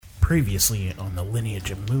Previously on the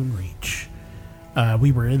Lineage of Moonreach.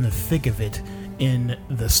 We were in the thick of it in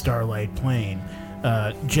the Starlight Plane.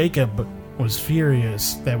 Jacob was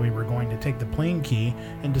furious that we were going to take the plane key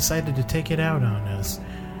and decided to take it out on us.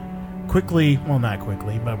 Quickly, well, not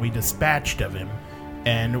quickly, but we dispatched of him,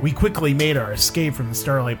 and we quickly made our escape from the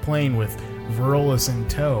Starlight Plane with Verolus in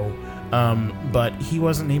tow, but he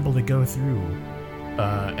wasn't able to go through,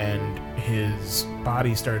 and his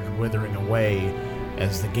body started withering away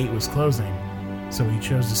as the gate was closing, so he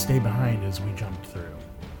chose to stay behind as we jumped through.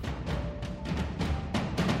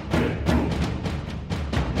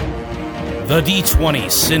 The D20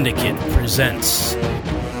 Syndicate presents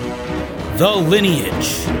The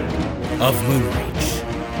Lineage of Moonreach.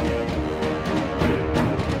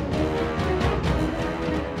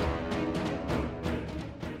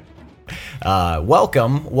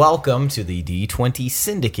 Welcome to the D20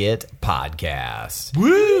 Syndicate podcast.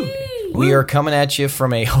 Woo! We are coming at you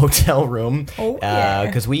from a hotel room yeah.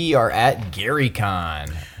 because we are at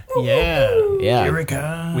GaryCon. Yeah.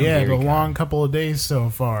 Eureka. We had a Eureka. long couple of days so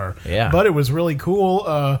far. Yeah. But it was really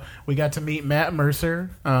cool. We got to meet Matt Mercer.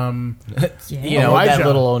 You know, Elijah that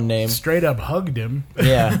little old name. Straight up hugged him.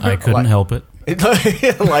 Yeah. I couldn't help it.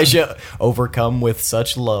 Elijah, overcome with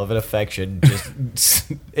such love and affection,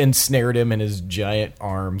 just ensnared him in his giant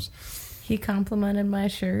arms. He complimented my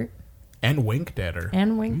shirt And winked at her.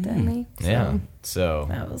 and winked at me. So Yeah. So,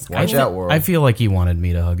 that was watch cool. out, world. I feel like he wanted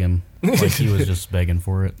me to hug him. Like he was just begging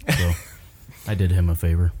for it. So I did him a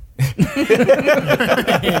favor.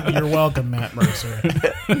 You're welcome, Matt Mercer.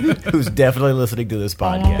 Who's definitely listening to this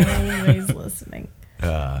podcast. Always listening.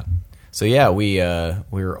 So yeah,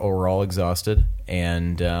 we're all exhausted,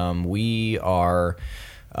 and we are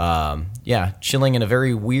chilling in a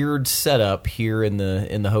very weird setup here in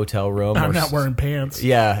the hotel room. I'm not wearing pants.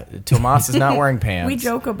 Yeah, Tomas is not wearing pants. We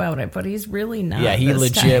joke about it, but he's really not. Yeah, he this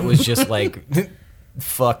legit time. was just like,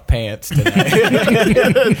 fuck pants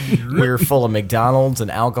tonight. We're full of McDonald's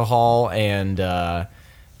and alcohol and a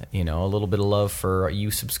little bit of love for you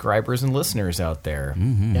subscribers and listeners out there.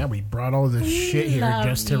 Yeah, we brought all this shit here love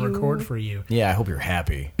just to you. record for you. Yeah, I hope you're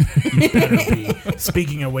happy. You better be.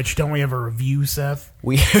 Speaking of which, don't we have a review, Seth?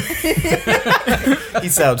 He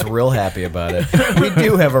sounds real happy about it. We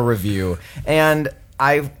do have a review, and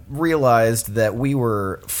I realized that we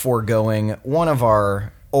were foregoing one of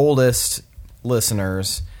our oldest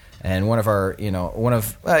listeners and one of a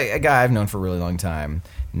guy I've known for a really long time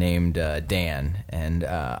named Dan, and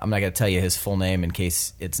I'm not going to tell you his full name in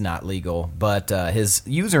case it's not legal, but his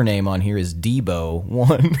username on here is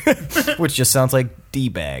Debo1, which just sounds like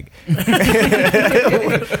D-bag,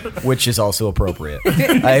 which is also appropriate.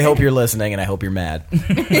 I hope you're listening, and I hope you're mad.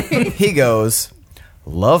 He goes,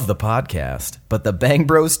 "Love the podcast, but the Bang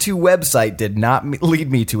Bros 2 website did not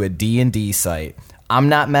lead me to a D&D site. I'm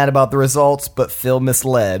not mad about the results, but Phil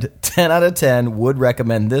misled. 10 out of 10 would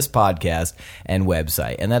recommend this podcast and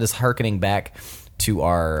website." And that is hearkening back to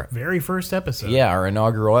our Very first episode. our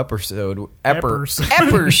inaugural episode,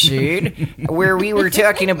 Epperseed. where we were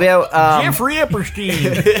talking about Jeffrey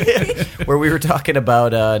Epperstein. where we were talking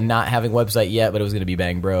about not having a website yet, but it was going to be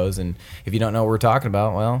Bang Bros. And if you don't know what we're talking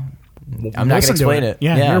about, well, I'm not going to Listen explain it.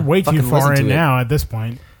 Yeah, you're way too fucking far listen in to it. now at this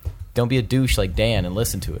point. Don't be a douche like Dan and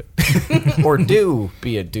listen to it. Or do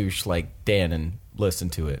be a douche like Dan and listen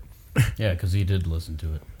to it. Yeah, because he did listen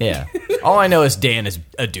to it. Yeah. All I know is Dan is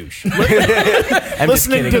a douche. I'm just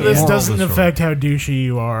Listening kidding. to this Moral of doesn't the story. affect how douchey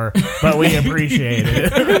you are, but we appreciate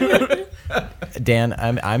it. Dan,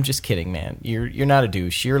 I'm just kidding, man. You're not a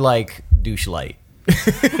douche. You're like douche light.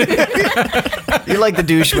 You're like the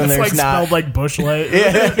douche when It's there's like not. spelled like Bush Light.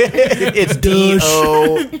 It's Douche.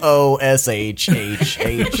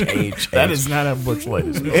 DOOSHHHH. That is not how Bush Light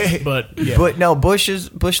is spelled, but yeah. But no,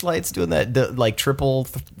 Bush Light's doing that like triple,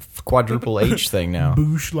 quadruple H thing now.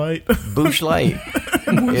 Bush Light. Bush Light.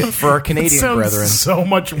 For our Canadian Sounds brethren. so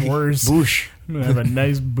much worse. Bush. I'm gonna have a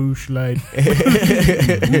nice Bush Light.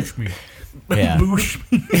 Bush me. Yeah. Bush.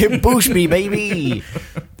 Bush me, baby.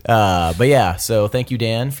 But yeah, so thank you,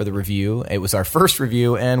 Dan, for the review. It was our first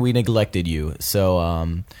review, and we neglected you.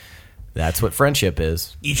 So that's what friendship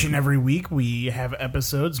is. Each and every week we have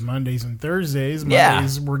episodes, Mondays and Thursdays. Yeah.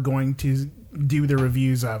 Mondays we're going to do the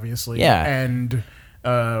reviews, obviously. Yeah. And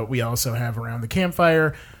we also have Around the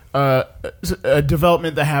Campfire. A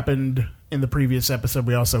development that happened in the previous episode,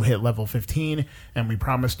 we also hit level 15, and we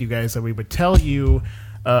promised you guys that we would tell you...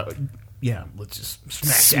 let's just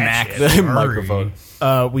smack that the shit. microphone.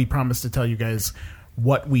 We promised to tell you guys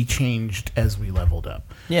what we changed as we leveled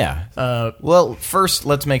up. Yeah. Well, first,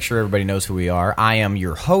 let's make sure everybody knows who we are. I am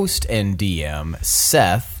your host and DM,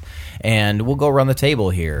 Seth, and we'll go around the table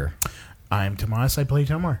here. I'm Tomas. I play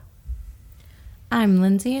Tomar. I'm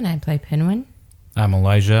Lindsay, and I play Pinwin. I'm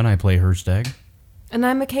Elijah, and I play Herstag. And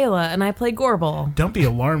I'm Michaela, and I play Gorbel. Don't be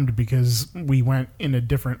alarmed because we went in a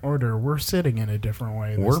different order. We're sitting in a different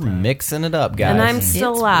way. We're mixing it up, guys. And I'm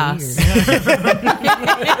still It's last.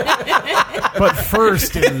 But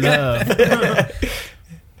first in love.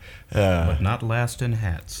 But not last in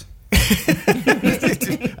hats.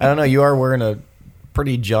 I don't know. You are wearing a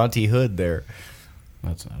pretty jaunty hood there.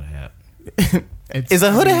 That's not a hat. Is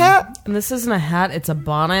a hood a hat? And this isn't a hat, it's a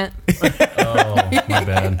bonnet. Oh, my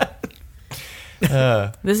bad.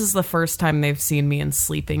 This is the first time they've seen me in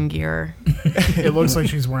sleeping gear. It looks like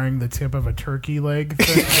she's wearing the tip of a turkey leg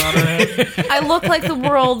thing on her head. I look like the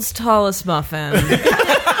world's tallest muffin.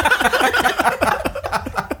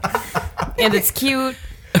 And it's cute.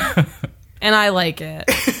 And I like it.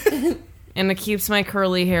 And it keeps my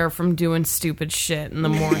curly hair from doing stupid shit in the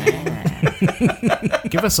morning.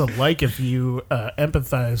 Give us a like if you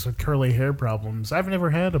empathize with curly hair problems. I've never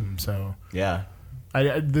had them, so Yeah.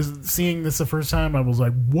 seeing this the first time, I was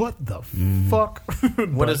like, "What the fuck?"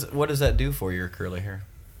 What does that do for your curly hair?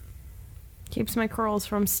 Keeps my curls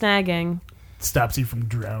from snagging. Stops you from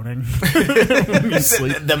drowning. You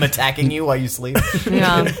sleep. Them attacking you while you sleep?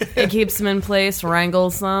 Yeah. It keeps them in place,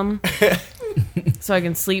 wrangles them. So I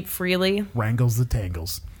can sleep freely. Wrangles the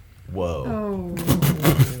tangles. Whoa.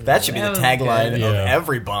 That should be the tagline of Yeah.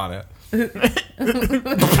 every bonnet. I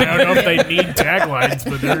don't know if they need taglines,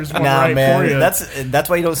 but there's one Nah, right man. for you. That's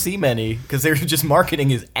why you don't see many, because they're just marketing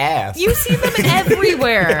his ass. You see them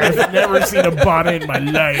everywhere. I've never seen a bonnet in my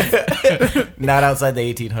life Not outside the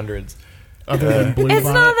 1800s. other than blue It's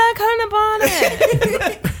bonnet. not that kind of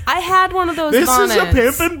bonnet. I had one of those This bonnets. is a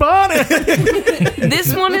pimpin' bonnet.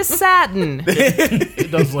 This one is satin.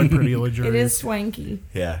 It does look pretty It luxurious. is swanky.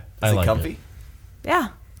 Yeah. Is I it like comfy? Yeah.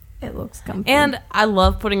 It looks comfy. And I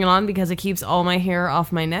love putting it on because it keeps all my hair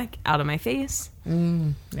off my neck, out of my face.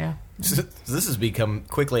 yeah. So this has become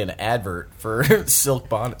quickly an advert for silk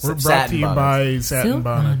bonnets. We're brought satin to you bonnets. by Satin Silk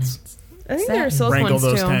Bonnets. I think there are silk Wrangle ones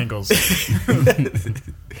those too. tangles.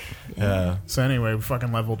 So anyway, we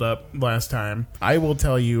fucking leveled up last time. I will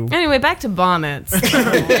tell you. Anyway, back to bonnets.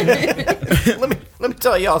 let me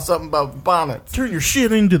tell y'all something about bonnets. Turn your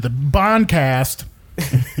shit into the Bondcast.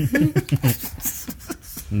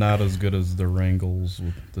 Not as good as the wrangles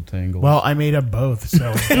with the tangles. Well, I made up both,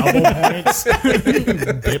 so double points.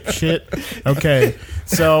 Dipshit. Okay,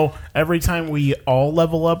 so every time we all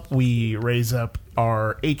level up, we raise up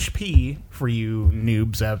our HP for you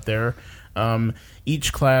noobs out there.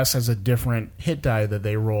 Each class has a different hit die that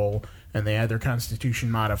they roll, and they add their Constitution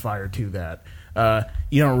modifier to that.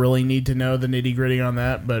 You don't really need to know the nitty gritty on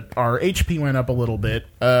that, but our HP went up a little bit.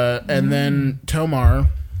 And then Tomar,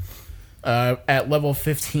 at level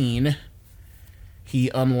 15, he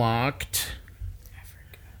unlocked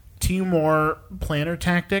 2 more planner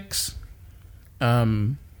tactics.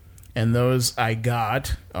 And those I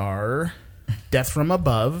got are Death from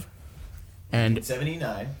Above. And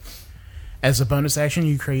 79. as a bonus action,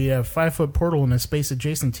 you create a 5-foot portal in a space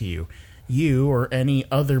adjacent to you. You or any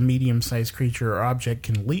other medium-sized creature or object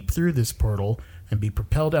can leap through this portal and be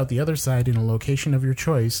propelled out the other side in a location of your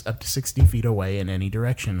choice up to 60 feet away in any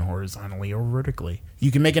direction, horizontally or vertically.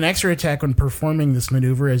 You can make an extra attack when performing this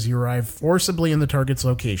maneuver as you arrive forcibly in the target's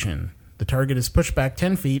location. The target is pushed back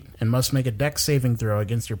 10 feet and must make a dex saving throw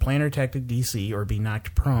against your planner tactic DC or be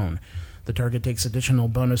knocked prone. The target takes additional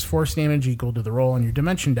bonus force damage equal to the roll on your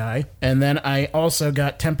dimension die. And then I also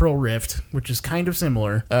got Temporal Rift, which is kind of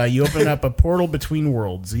similar. You open up a portal between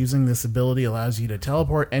worlds. Using this ability allows you to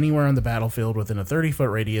teleport anywhere on the battlefield within a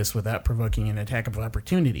 30-foot radius without provoking an attack of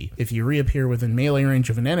opportunity. If you reappear within melee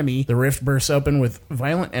range of an enemy, the rift bursts open with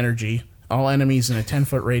violent energy. All enemies in a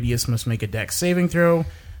 10-foot radius must make a dex saving throw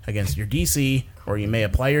against your DC, or you may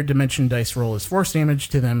apply your dimension dice roll as force damage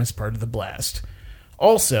to them as part of the blast.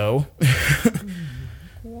 Also,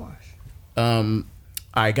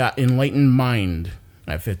 I got Enlightened Mind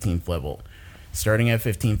at 15th level. Starting at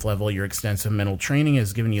 15th level, your extensive mental training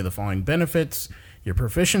has given you the following benefits. Your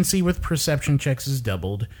proficiency with perception checks is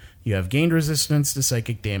doubled. You have gained resistance to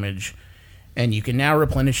psychic damage. And you can now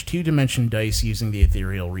replenish 2-dimension dice using the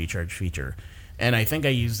Ethereal Recharge feature. And I think I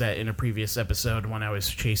used that in a previous episode when I was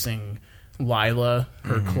chasing Lila,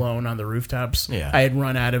 her clone, on the rooftops. Yeah. I had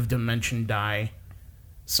run out of dimension die.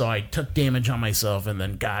 So I took damage on myself and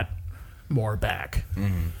then got more back.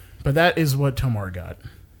 But that is what Tomar got.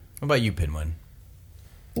 What about you, Pinwin?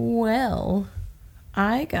 Well,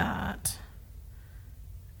 I got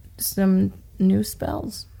some new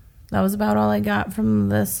spells. That was about all I got from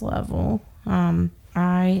this level.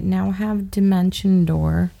 I now have Dimension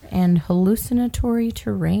Door and Hallucinatory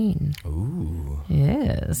Terrain. Ooh.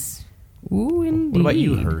 Yes. Ooh, indeed. What about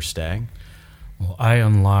you, Herstag? Well, I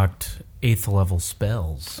unlocked 8th level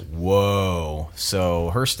spells. Whoa!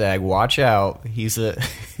 So Herstag, watch out. He's the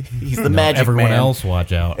magic Everyone man. else,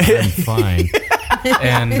 watch out. I'm fine.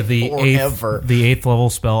 And the Forever. 8th level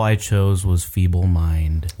spell I chose was Feeble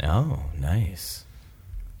Mind. Oh, nice.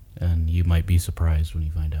 And you might be surprised when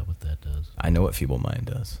you find out what that does. I know what Feeble Mind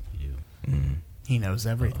does. You do. He knows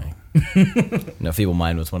everything. No, Feeble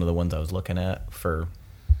Mind was one of the ones I was looking at for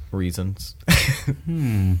reasons.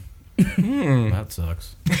 That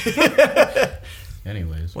sucks.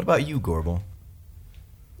 Anyways. What about you, Gorbel?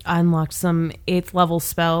 I unlocked some 8th level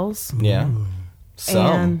spells. Yeah.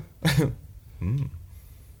 Some. And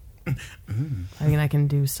I mean, I can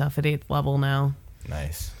do stuff at 8th level now.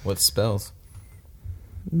 Nice. What spells?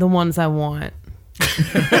 The ones I want.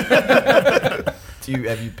 Have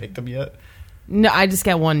you picked them yet? No, I just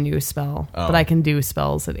get one new spell, Oh. but I can do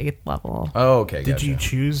spells at 8th level. Oh, okay. Did gotcha. you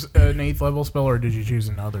choose an 8th level spell or did you choose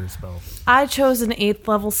another spell? I chose an 8th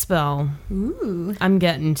level spell. Ooh. I'm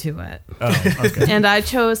getting to it. Oh, okay. And I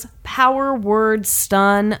chose Power Word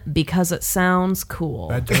Stun because it sounds cool.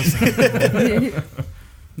 That does sound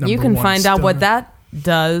cool. You can Number one find out what stunner. that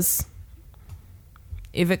does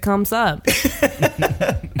if it comes up.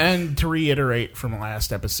 And to reiterate from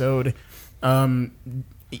last episode,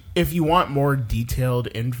 if you want more detailed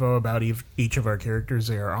info about each of our characters,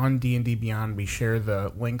 they are on D&D Beyond. We share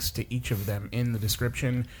the links to each of them in the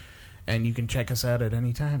description, and you can check us out at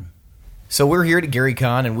any time. So we're here at Gary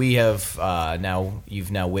Con, and we have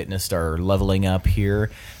you've now witnessed our leveling up here.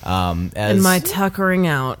 As And my tuckering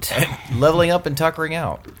out. leveling up and tuckering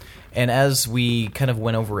out. And as we kind of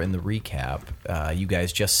went over in the recap, you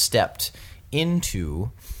guys just stepped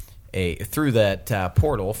through that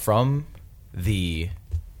portal from the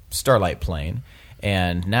Starlight Plane,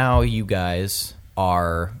 and now you guys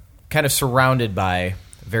are kind of surrounded by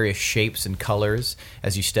various shapes and colors.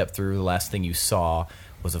 As you step through, the last thing you saw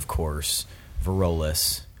was, of course,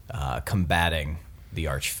 Varolus combating the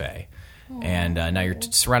Archfey. And now you're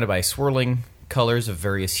surrounded by swirling colors of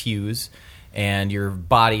various hues, and your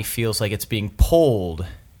body feels like it's being pulled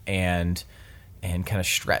and kind of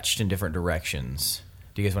stretched in different directions.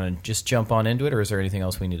 Do you guys want to just jump on into it, or is there anything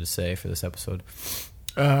else we need to say for this episode?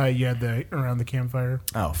 Yeah, around the campfire.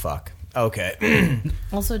 Oh, fuck. Okay.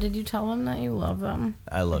 Also, did you tell them that you love them?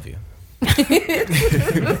 I love you.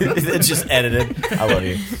 It's just edited. I love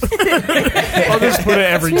you. I'll just put it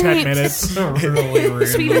every 10 Sweet. minutes.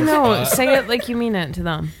 Sweetie, no, say it like you mean it to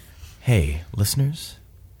them. Hey, listeners.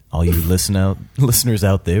 All you listeners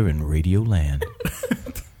out there in Radio Land.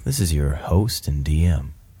 This is your host and DM,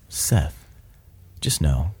 Seth. Just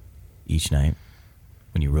know, each night,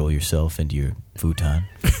 when you roll yourself into your futon,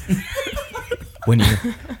 when you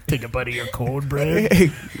Take a bite of your cold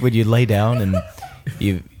bread. when you lay down and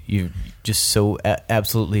you just so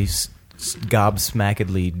absolutely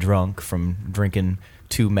gobsmackedly drunk from drinking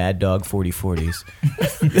 2 Mad Dog 40/40s.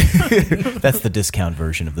 That's the discount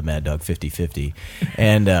version of the Mad Dog 50/50.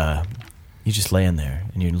 And you're just laying there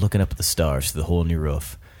and you're looking up at the stars through the hole in your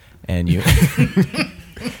roof, and you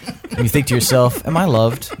and you think to yourself, am I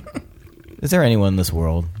loved? Is there anyone in this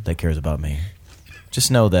world that cares about me? Just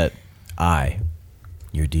know that I,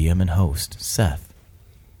 your DM and host, Seth,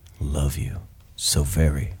 love you so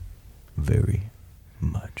very, very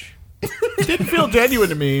much. Didn't feel genuine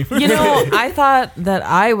to me. You know, I thought that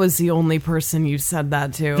I was the only person you said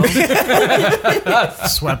that to.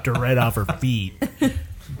 Swept her right off her feet.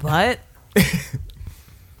 But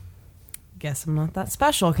guess I'm not that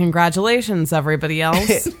special. Congratulations, everybody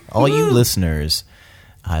else. All you listeners,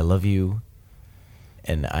 I love you,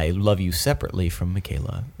 and I love you separately from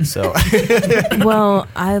Michaela. So Well,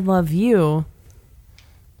 I love you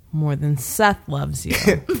more than Seth loves you.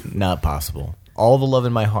 not possible. All the love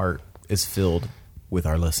in my heart is filled with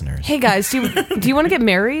our listeners. Hey guys, do you want to get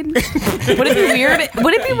married? Would it be weird?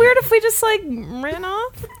 Would it be weird if we just like ran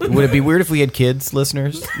off? Would it be weird if we had kids,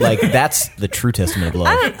 listeners? Like, that's the true testament of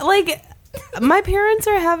love. Like, my parents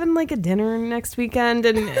are having like a dinner next weekend,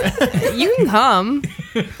 and you can come.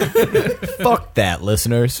 Fuck that,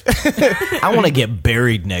 listeners. I want to get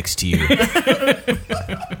buried next to you.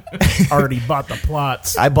 Already bought the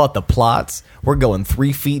plots. I bought the plots. We're going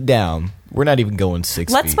 3 feet down. We're not even going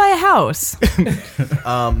 6 Let's feet. buy a house.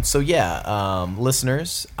 So yeah,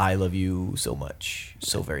 listeners, I love you so much,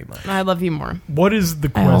 so very much. I love you more. What is the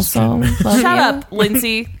I also question? love Shut you. up,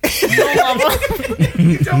 Lindsay.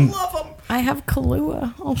 You don't love them. I have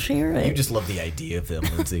Kahlua. I'll share it. You just love the idea of them,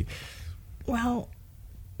 Lindsay. Well,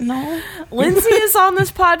 No. Lindsay is on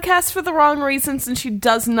this podcast for the wrong reasons, and she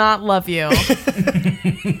does not love you.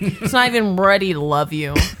 She's not even ready to love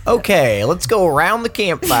you. Okay, let's go around the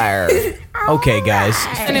campfire. Okay, guys.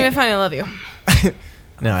 Anyway, fine, I love you.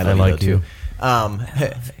 No, I I love like you you. too.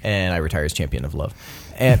 And I retire as champion of love.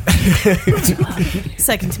 And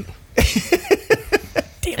Second to me.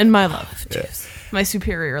 And my love. My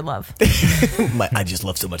superior love. I just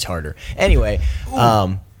love so much harder.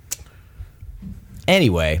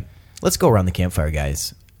 Anyway, let's go around the campfire,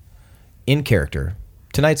 guys. In character,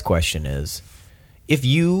 tonight's question is, if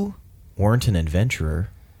you weren't an adventurer,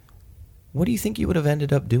 what do you think you would have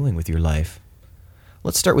ended up doing with your life?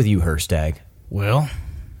 Let's start with you, Herstag. Well,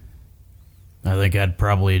 I think I'd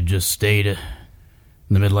probably just stayed in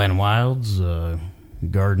the Midland Wilds,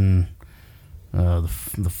 garden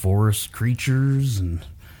the forest creatures, and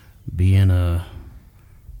being a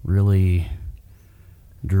really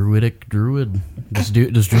druid. Just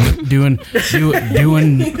doing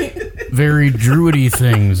very druidy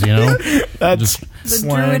things, you know. That's The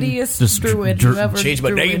druidiest druid you ever change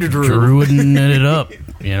my name to druiding it up,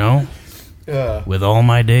 you know. With all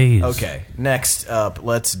my days. Okay, next up,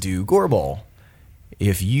 let's do Gorbal.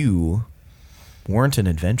 If you weren't an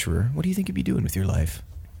adventurer, what do you think you'd be doing with your life?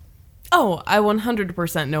 Oh, I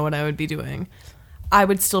 100% know what I would be doing. I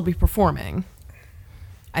would still be performing.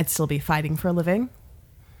 I'd still be fighting for a living.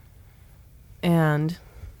 And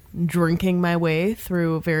drinking my way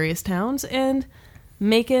through various towns and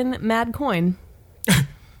making mad coin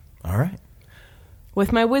All right.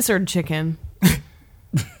 with my wizard chicken.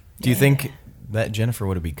 Do you think that Jennifer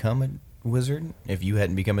would have become a wizard if you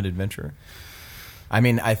hadn't become an adventurer? I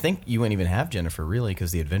mean, I think you wouldn't even have Jennifer, really,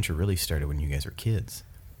 because the adventure really started when you guys were kids.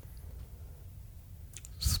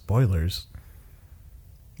 spoilers.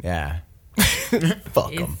 Yeah.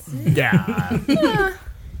 Fuck them. Yeah.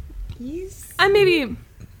 I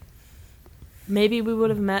maybe we would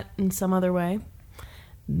have met in some other way.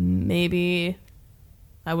 Maybe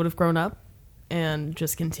I would have grown up and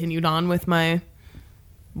just continued on with my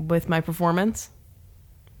performance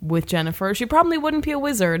with Jennifer. She probably wouldn't be a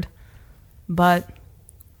wizard, but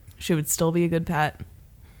she would still be a good pet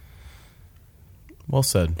Well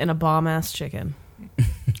said. and a bomb-ass chicken.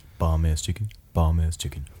 Bomb ass chicken. Bomb ass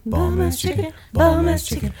chicken. Bomb ass chicken. Bomb ass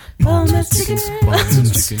chicken. Bomb ass chicken. Bomb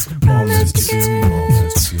ass chicken. Bomb ass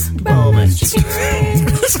chicken. Bomb ass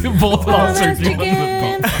chicken. Both Bomb ass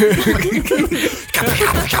chicken.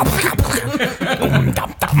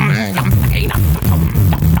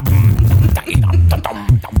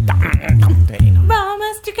 Bomb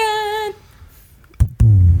ass chicken.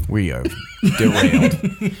 We are derailed.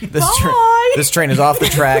 This train is off the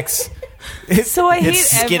tracks. So I hate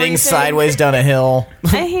It's skidding everything. sideways down a hill.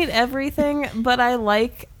 I hate everything, but I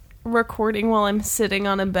like recording while I'm sitting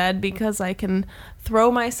on a bed because I can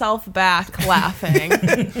throw myself back laughing.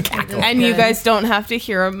 And you guys don't have to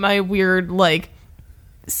hear my weird, like,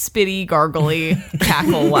 spitty, gargly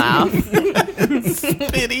cackle laugh.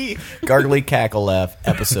 Spitty, gargly cackle laugh.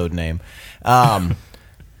 Episode name.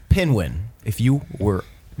 Pinwin, if you were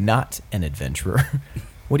not an adventurer,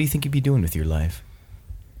 what do you think you'd be doing with your life?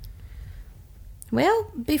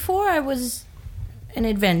 Well, before I was an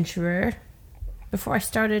adventurer, before I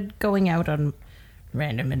started going out on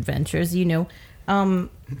random adventures, you know,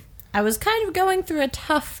 I was kind of going through a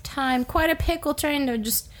tough time, quite a pickle trying to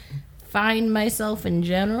just find myself in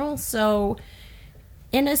general. So,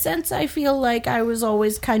 in a sense, I feel like I was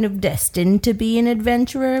always kind of destined to be an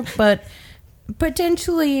adventurer, but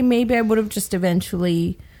potentially maybe I would have just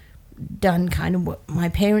eventually done kind of what my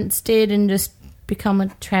parents did and just become a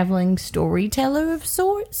traveling storyteller of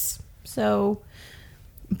sorts. So,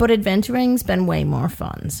 but adventuring's been way more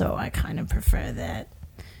fun, so I kind of prefer that.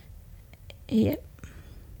 Yep.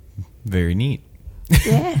 Very neat.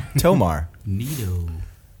 Yeah. Tomar. Neato.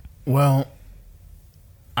 Well,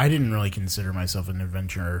 I didn't really consider myself an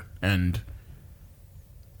adventurer, and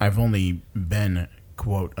I've only been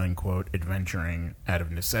quote unquote adventuring out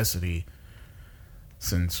of necessity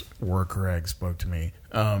since Workrag spoke to me.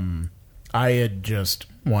 I had just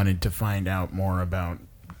wanted to find out more about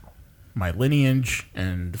my lineage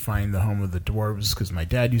and find the home of the dwarves because my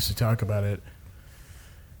dad used to talk about it.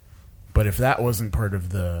 But if that wasn't part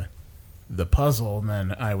of the puzzle,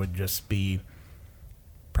 then I would just be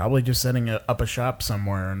probably just setting up a shop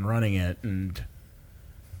somewhere and running it and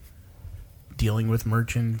dealing with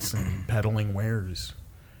merchants and peddling wares.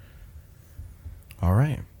 All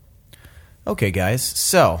right. Okay, guys.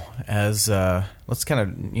 So, as let's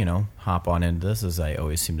kind of, hop on into this, as I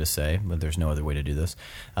always seem to say, but there's no other way to do this.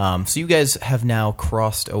 So you guys have now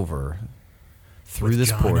crossed over through With this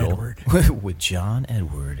John portal Edward. with John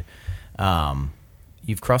Edward.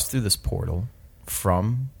 you've crossed through this portal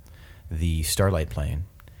from the Starlight Plane,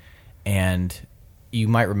 and you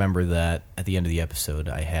might remember that at the end of the episode,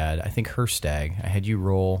 I think Herstag, I had you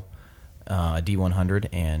roll a D100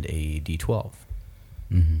 and a D12.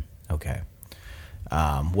 Mm-hmm. Okay.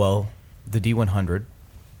 Well, the D100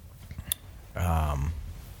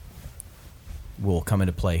 will come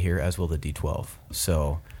into play here, as will the D12.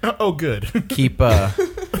 So Oh, good. keep. I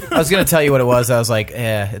was going to tell you what it was. I was like,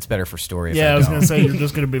 it's better for story. If Yeah, I was don't. going to say, you're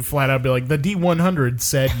just going to be flat out be like, the D100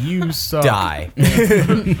 said you suck. Die.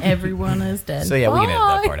 Everyone is dead. So yeah, we can edit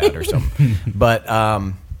that Bye. part out or something. But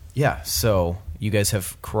yeah, so you guys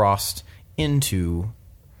have crossed into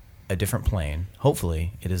a different plane.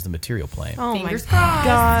 Hopefully, it is the material plane. Oh Fingers my crossed.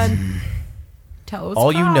 god. Toes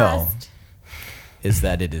All you know crossed. is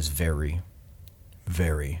that it is very,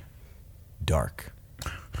 very dark.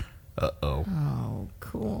 Uh-oh. Oh,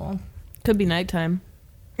 cool. Could be nighttime.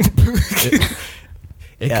 It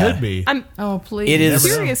Yeah. could be. Oh, please. It is-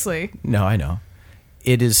 Seriously. No, I know.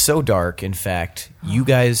 It is so dark. In fact, you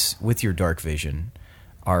guys, with your dark vision,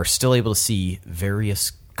 are still able to see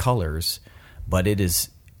various colors, but it is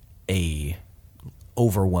a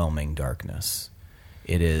overwhelming darkness.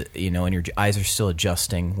 It is, and your eyes are still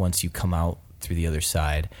adjusting once you come out through the other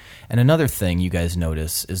side. And another thing you guys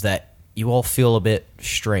notice is that you all feel a bit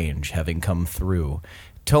strange having come through.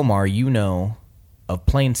 Tomar, you know of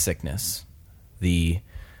plane sickness, the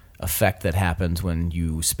effect that happens when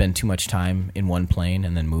you spend too much time in one plane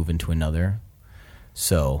and then move into another.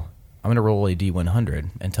 So I'm going to roll a D100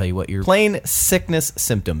 and tell you what your plane sickness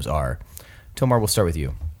symptoms are. Tomar, we'll start with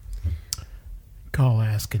you. Call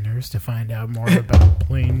Ask a Nurse to find out more about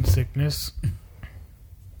plane sickness.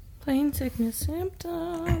 Plain sickness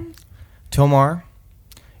symptoms. Tomar,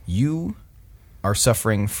 you are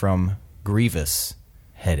suffering from grievous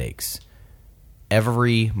headaches.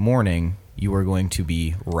 Every morning, you are going to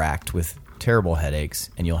be racked with terrible headaches,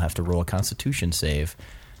 and you'll have to roll a Constitution save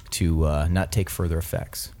to not take further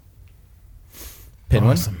effects.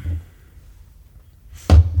 Pinwin? Awesome.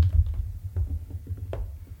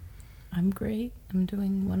 I'm great. I'm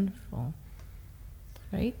doing wonderful.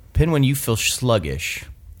 Right? Pinwin, you feel sluggish.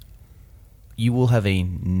 You will have a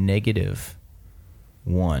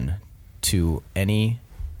 -1 to any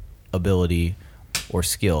ability or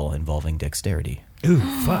skill involving dexterity. Ooh,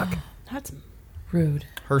 fuck. That's Rude.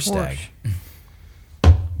 Herstag.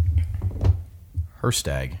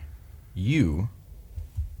 Herstag, you...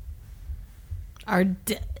 Are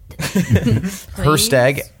dead.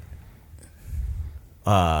 Herstag,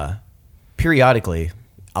 periodically,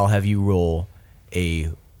 I'll have you roll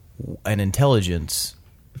an intelligence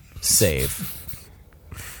save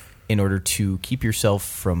in order to keep yourself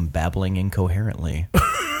from babbling incoherently.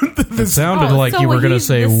 It sounded Oh, like so you were going to he's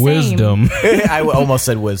say the same. wisdom. I almost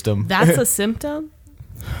said wisdom. that's a symptom?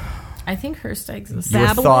 I think Herstag's the Your same.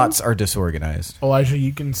 Babbling? thoughts are disorganized. Elijah,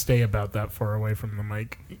 you can stay about that far away from the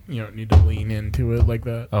mic. You don't need to lean into it like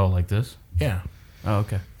that. Oh, like this? Yeah. Oh,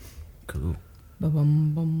 okay. Cool.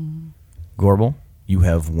 Ba-bum-bum. Gorbel, you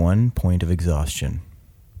have 1 point of exhaustion.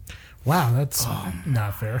 Wow, that's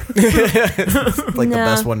not fair. Like the Nah.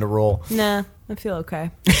 best one to roll. Nah, I feel okay.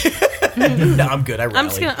 No, I'm good. I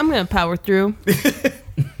I'm gonna power through.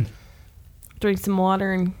 Drink some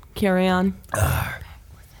water and carry on.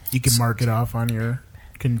 You can mark it off on your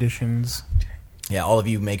conditions. Yeah, all of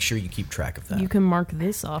you make sure you keep track of that. You can mark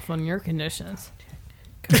this off on your conditions.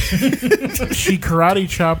 She karate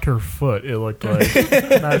chopped her foot, it looked like.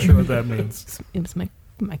 Not sure what that means. It was my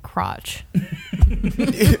crotch.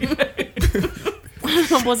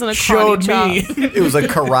 It wasn't a Showed karate chop. me. It was a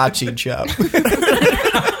Karachi chop.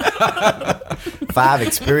 5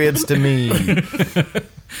 experience to me.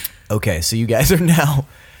 Okay, so you guys are now...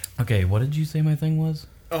 Okay, what did you say my thing was?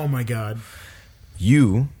 Oh my god.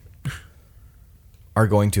 You are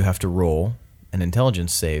going to have to roll an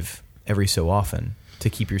intelligence save every so often to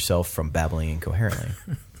keep yourself from babbling incoherently.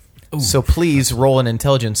 So please roll an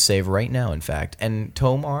intelligence save right now, in fact. And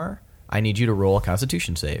Tomar, I need you to roll a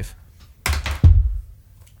Constitution save.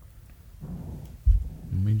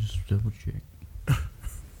 Let me just double check.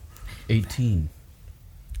 18.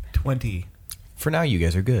 20. For now, you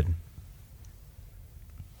guys are good.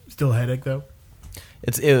 Still headache, though?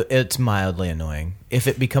 It's mildly annoying. If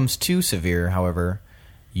it becomes too severe, however,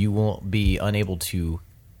 you will be unable to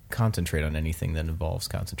concentrate on anything that involves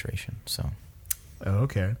concentration. So Oh,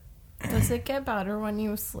 okay. Does it get better when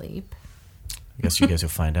you sleep? I guess you guys will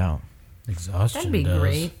find out. Exhaustion That'd be does.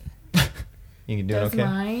 great. You can do Does it okay?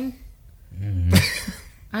 mine?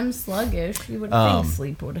 I'm sluggish. You would Um, think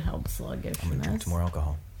sleep would help I'm going to drink sluggishness. some more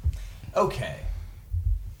alcohol. Okay.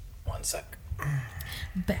 1 sec.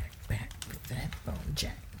 Back. a headphone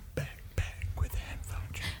jack. Backpack with a headphone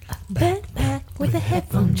jack. Backpack with a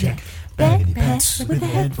headphone jack. Backpack with a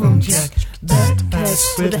headphone jack.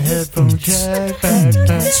 Backpack with a headphone jack.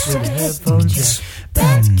 Backpack with a headphone jack.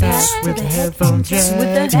 Backpack with a headphone jack. With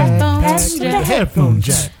a headphone Backpack with a headphone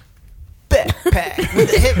jack. Backpack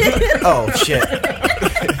with a headphone. Oh shit!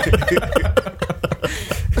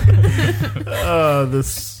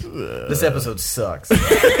 This episode sucks.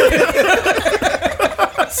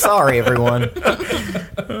 Sorry, everyone.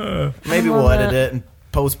 Maybe we'll edit it in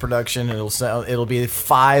post production. It'll be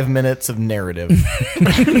 5 minutes of narrative.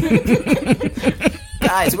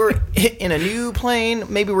 Guys, we're in a new plane.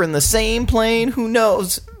 Maybe we're in the same plane. Who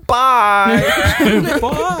knows? Bye.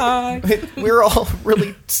 Bye. We're all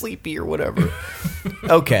really sleepy or whatever.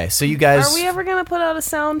 Okay, so you guys. Are we ever going to put out a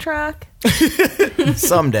soundtrack?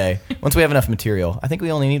 Someday, once we have enough material. I think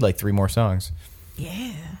we only need like 3 more songs.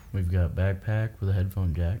 Yeah. We've got Backpack with a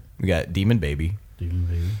headphone jack. We got Demon Baby. Demon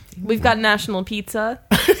Baby. We've got National Pizza.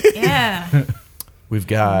 Yeah. We've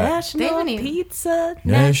got National David- Pizza.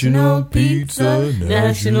 National Pizza,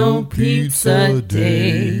 National Pizza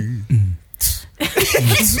Day.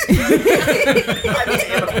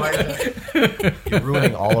 You're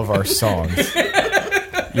ruining all of our songs.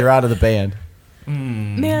 You're out of the band.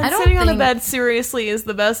 Man, I don't sitting on the think- bed seriously is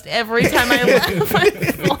the best. Every time I laugh, I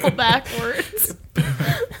fall backwards.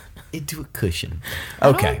 Into a cushion. I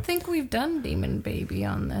Okay. don't think we've done Demon Baby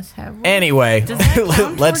on this, have we? Anyway, Does that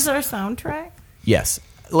count let's. towards our soundtrack? Yes.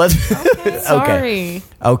 Let's. Okay. Sorry.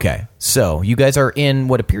 Okay. So you guys are in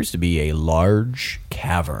what appears to be a large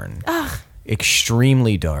cavern.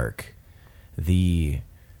 Extremely dark. You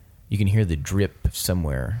can hear the drip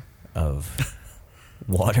somewhere of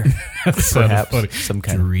water. Perhaps some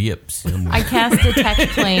kind of. Drips. I cast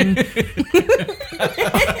Detect Plane.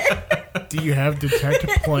 Do you have detect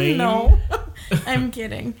plane? No. I'm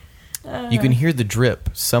kidding. You can hear the drip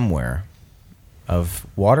somewhere of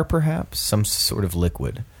water, perhaps some sort of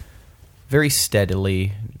liquid, very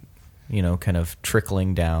steadily, kind of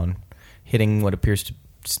trickling down, hitting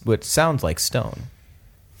what sounds like stone.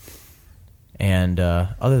 And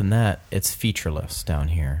other than that, it's featureless down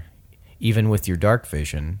here. Even with your dark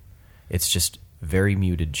vision, it's just very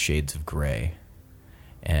muted shades of gray.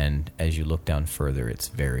 And as you look down further, it's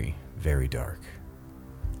very, very dark.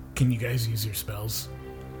 Can you guys use your spells?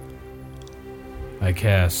 I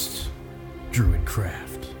cast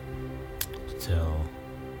Druidcraft to tell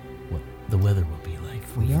what the weather will be like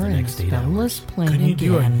for We the are in a next 8 hours. spellless plane Couldn't you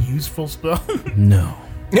do a again. useful spell? No.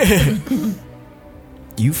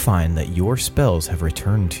 You find that your spells have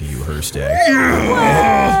returned to you,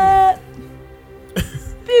 Herstag.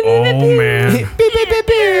 Oh, man.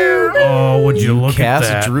 Oh, would you look at Cast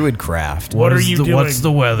that? Druidcraft. What are is you the, doing? What's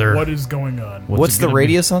the weather? What is going on? What's it the gonna be?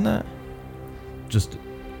 radius on that? Just,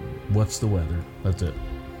 what's the weather? That's it.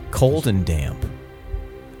 Cold and damp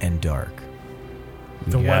and dark.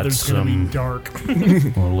 The We got weather's going to some- be dark.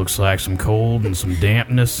 Well, it looks like some cold and some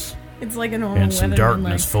dampness It's like a normal and some weather,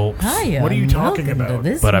 darkness, like, folks. Hiya, What are you talking welcome to about?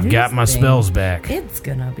 this But I've got my news thing. spells back. It's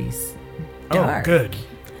gonna be Oh, dark. good.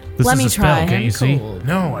 This Let is me a spell, try. can't you and see? cold.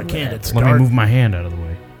 No, I can't. It's Let me dark. move my hand out of the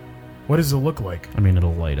way. What does it look like? I mean,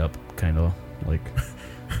 it'll light up, kind of like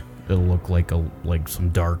it'll look like some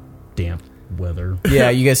dark, damp weather. Yeah,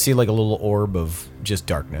 you guys see like a little orb of just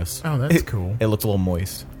darkness. Oh, that's cool. It looks a little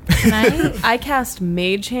moist. Can I? I cast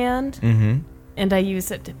Mage Hand, Mm-hmm. and I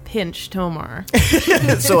use it to pinch Tomar.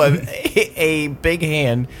 So a big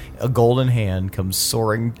hand, a golden hand, comes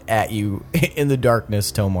soaring at you in the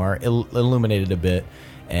darkness, Tomar, illuminated a bit,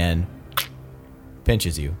 and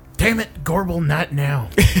pinches you. Damn it, Gorble, not now.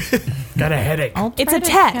 Got a headache. I'll It's try a to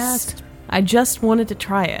test. cast- I just wanted to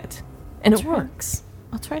try it, and it That's right. works.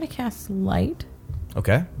 I'll try to cast light.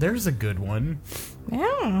 Okay. There's a good one.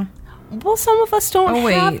 Yeah. Well, some of us don't Oh,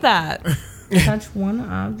 wait. have that. Touch one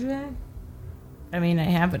object. I mean, I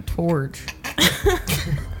have a torch.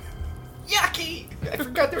 Yucky! I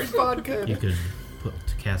forgot there was vodka. You could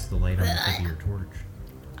cast the light on the tip of your torch.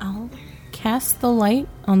 I'll cast the light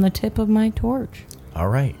on the tip of my torch. All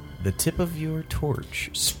right. The tip of your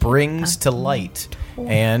torch springs to light,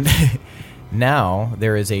 and now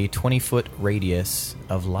there is a 20-foot radius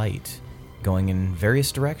of light going in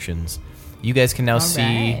various directions. You guys can now see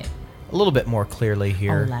right. a little bit more clearly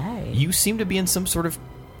here. Alright. You seem to be in some sort of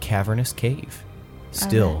cavernous cave.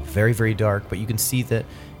 Still Alright. very, very dark, but you can see that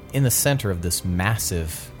in the center of this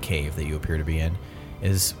massive cave that you appear to be in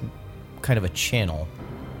is kind of a channel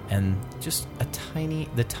and just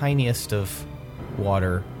the tiniest of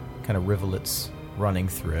water kind of rivulets running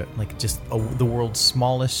through it, like just the world's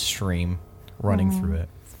smallest stream running through it.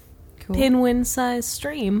 Cool. Pinwin-sized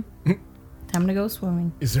stream. Time to go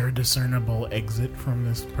swimming. Is there a discernible exit from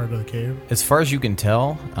this part of the cave? As far as you can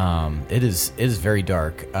tell, it is very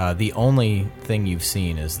dark. The only thing you've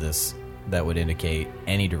seen is this that would indicate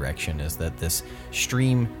any direction is that this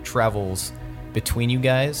stream travels between you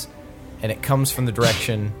guys, and it comes from the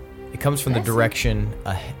direction. It comes from the direction.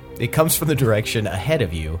 It comes from the direction ahead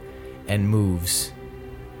of you, and moves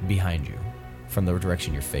behind you from the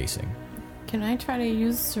direction you're facing. Can I try to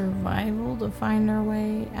use survival to find our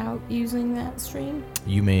way out using that stream?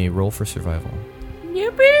 You may roll for survival.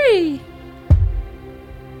 Yippee!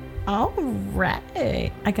 All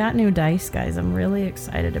right. I got new dice, guys. I'm really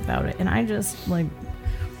excited about it. And I just,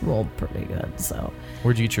 rolled pretty good, so.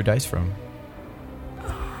 Where'd you get your dice from?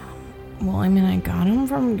 Well, I mean, I got them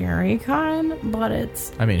from GaryCon, but it's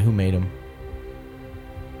Who made them?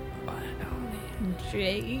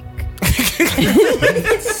 Jake.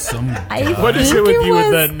 Some What is it with you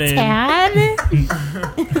with that name? Tad?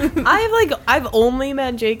 I've only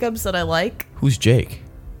met Jacobs that I like. Who's Jake?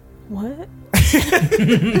 What?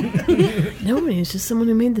 Nobody. It's just someone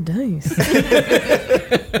who made the dice.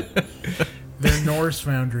 They're Norse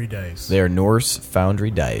Foundry dice. They are Norse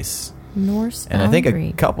Foundry dice. Norse And I think a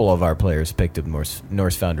Foundry. couple of our players picked up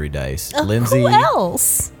Norse Foundry dice. Lindsay, Who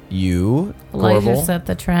else? you, Elijah Corval. set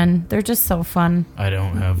the trend. They're just so fun. I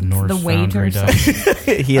don't have Norse The Foundry waiters.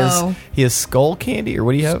 dice. he has skull candy, or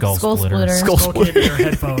what do you have? Skull splitter. Skull splitter. Your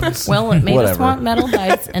headphones. Well, it made us Whatever. want metal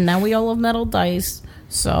dice, and now we all have metal dice.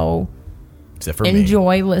 So Except for me.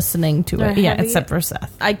 enjoy listening to They're it. Yeah, heavy. except for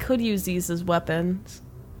Seth. I could use these as weapons.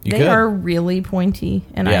 You They could. are really pointy,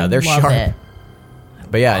 and Yeah, I they're love sharp. it.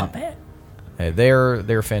 But yeah, Love it.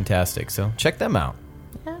 they're fantastic. So check them out.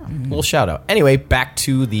 Yeah. Little shout out. Anyway, back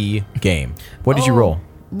to the game. What did you Oh. roll?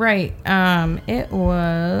 Right. It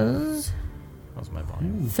was That was my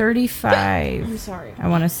volume. 35. I'm sorry. I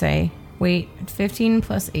want to say. Wait, 15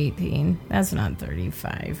 plus 18. That's not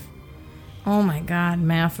 35. Oh my god,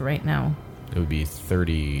 math right now. It would be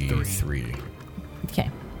 33. Okay.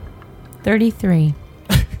 33.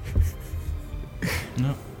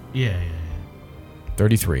 No. Yeah.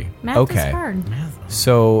 33. Math okay. is hard. Math.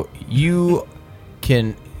 So you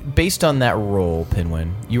can, based on that roll,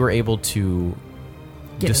 Pinwin, you were able to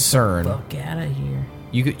Get discern. the fuck out of here.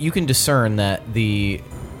 You can discern that the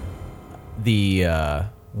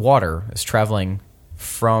water is traveling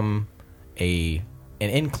from an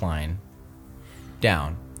incline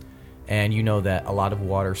down, and you know that a lot of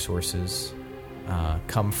water sources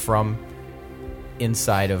come from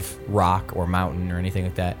inside of rock or mountain or anything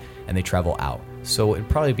like that, and they travel out. So it'd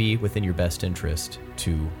probably be within your best interest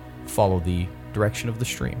to follow the direction of the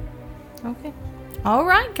stream. Okay. All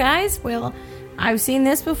right, guys. Well, I've seen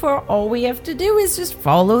this before. All we have to do is just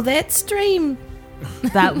follow that stream.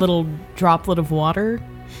 That little droplet of water.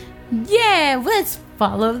 Yeah, let's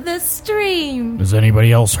follow the stream. Is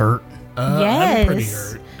anybody else hurt? I'm pretty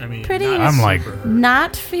Yes. hurt. I mean, Pretty- not I'm like- super hurt.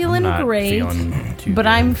 Not feeling Not great, feeling too but good.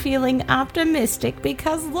 I'm feeling optimistic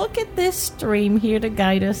because look at this stream here to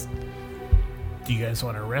guide us. Do you guys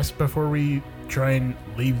want to rest before we try and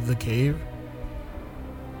leave the cave?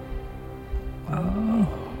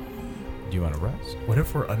 Do you want to rest? What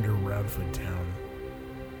if we're under Roundfoot Town?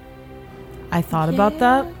 I thought about Yeah.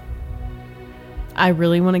 that. I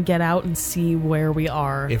really want to get out and see where we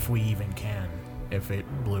are. If we even can. If it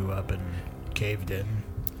blew up and caved in.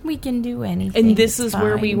 We can do anything. And this It's is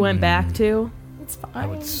where we fine. went back to. It's I fine.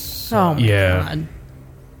 would Oh suck. my Yeah. god.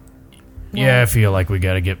 Yeah, I feel like we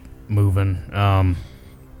got to get moving.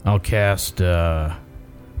 I'll cast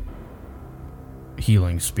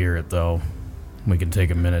Healing Spirit, though. We can take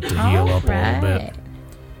a minute to heal up a little bit. Alright.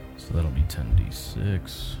 So that'll be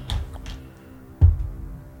 10d6.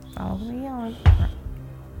 Follow me on.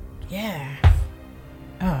 Yeah.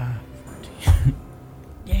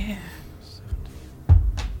 Yeah.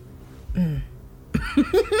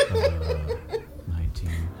 19.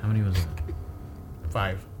 How many was it?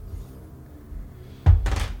 5.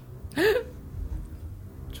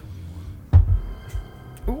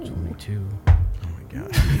 22. Oh my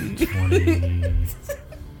god. 26.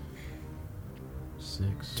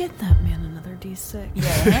 Get that man another D6.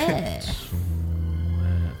 Yeah.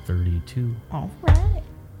 32. All right.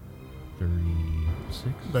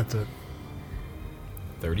 36. That's it.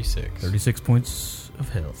 36. 36 points of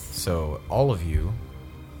health. So all of you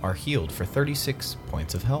are healed for 36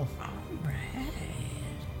 points of health.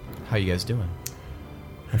 How you guys doing?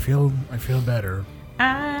 I feel better.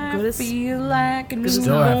 I Good as- feel like a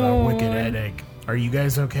Still have a newborn. wicked headache. Are you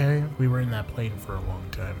guys okay? We were in that plane for a long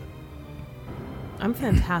time. I'm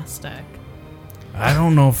fantastic. I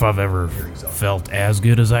don't know if I've ever felt as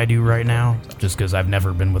good as I do right now, just because I've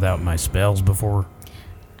never been without my spells before.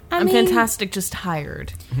 I'm mean, fantastic, just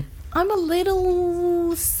tired. I'm a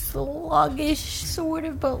little sluggish, sort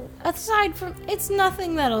of, but aside from, it's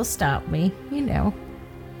nothing that'll stop me, you know.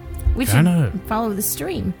 We Kinda- should follow the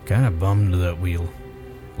stream. Kind of bummed that we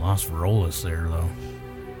lost Verolus there, though.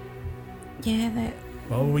 Yeah, that.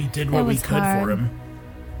 Well, we did That what we was could hard. for him.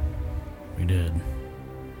 We did.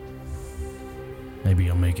 Maybe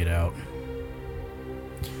I'll make it out.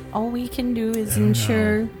 All we can do is I don't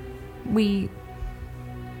ensure we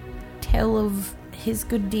tell of his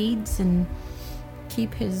good deeds and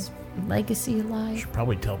keep his legacy alive. Should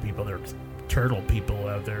probably tell people there's turtle people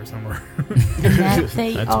out there somewhere. And that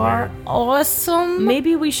they That's are weird. awesome.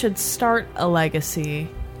 Maybe we should start a legacy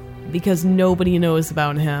because nobody knows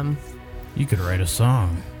about him. You could write a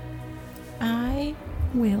song. I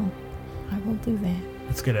will. I will do that.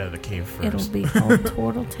 Let's get out of the cave first. It'll be called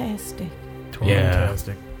Tortle-tastic.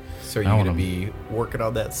 Fantastic. So are I you wanna- going to be working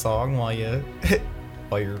on that song while you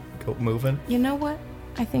while you're moving? You know what?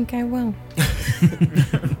 I think I will.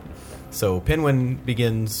 So Pinwin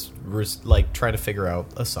begins trying to figure out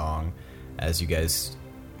a song as you guys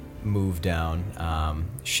move down.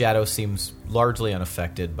 Shadow seems largely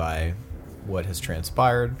unaffected by what has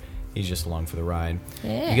transpired. He's just along for the ride.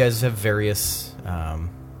 Yeah. You guys have various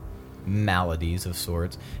maladies of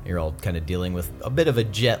sorts. You're all kind of dealing with a bit of a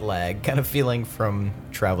jet lag kind of feeling from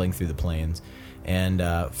traveling through the plains. And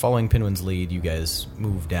following Pinwin's lead, you guys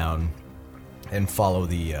move down and follow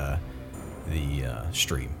the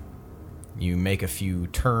stream. You make a few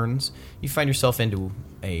turns. You find yourself into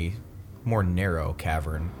a more narrow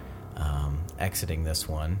cavern, exiting this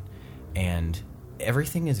one, and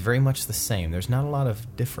everything is very much the same. There's not a lot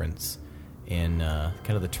of difference in kind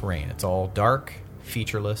of the terrain. It's all dark,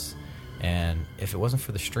 featureless, and if it wasn't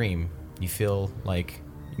for the stream, you feel like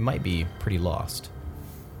you might be pretty lost.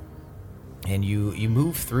 And you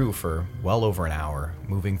move through for well over an hour,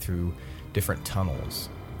 moving through different tunnels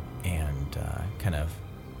and kind of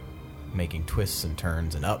making twists and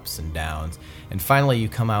turns and ups and downs. And finally you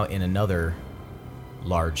come out in another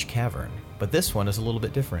large cavern. But this one is a little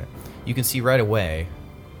bit different. You can see right away,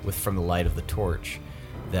 from the light of the torch,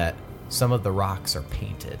 that some of the rocks are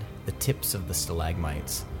painted. The tips of the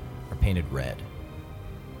stalagmites are painted red.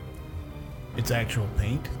 It's actual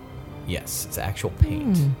paint. Yes, it's actual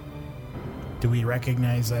paint. Do we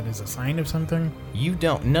recognize that as a sign of something? You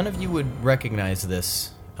don't. None of you would recognize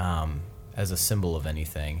this as a symbol of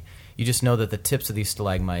anything. You just know that the tips of these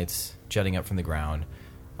stalagmites jutting up from the ground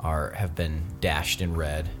have been dashed in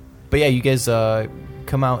red. But yeah, you guys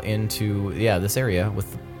come out into this area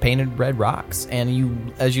with painted red rocks,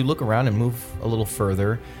 and as you look around and move a little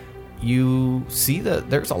further, you see that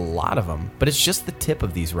there's a lot of them, but it's just the tip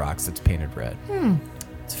of these rocks that's painted red.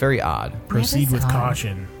 It's very odd. Proceed is with odd.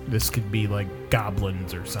 caution. This could be like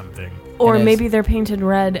goblins or something. Or And as- maybe they're painted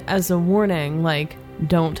red as a warning, like,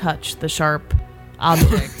 don't touch the sharp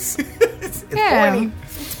objects. Yeah.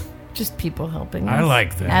 Just people helping us. I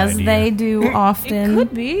like that As idea. they do often.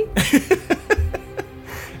 Could be.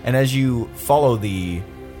 And as you follow the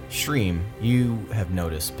stream, you have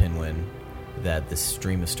noticed, Pinwin, that the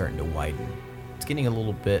stream is starting to widen. It's getting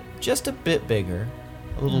just a bit bigger,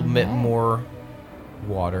 a little bit more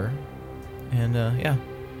water, and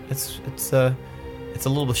it's a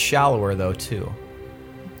little bit shallower though too.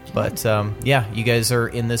 But you guys are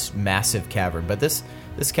in this massive cavern. But this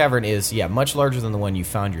cavern is much larger than the one you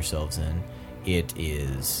found yourselves in. It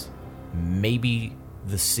is maybe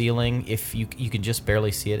the ceiling, if you can just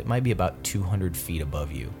barely see it, it might be about 200 feet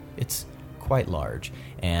above you. It's quite large.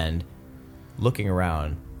 And looking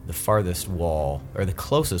around, the farthest wall, or the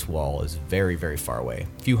closest wall, is very, very far away,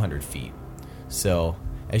 a few hundred feet. So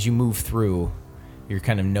as you move through, you're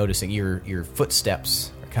kind of noticing your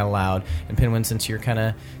footsteps are kind of loud. And Pinwin, since you're kind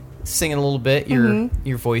of singing a little bit,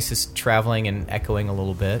 your voice is traveling and echoing a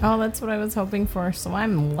little bit. Oh, that's what I was hoping for, so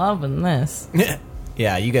I'm loving this.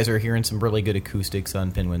 Yeah, you guys are hearing some really good acoustics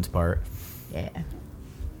on Pinwin's part. Yeah.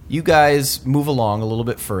 You guys move along a little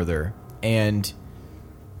bit further, and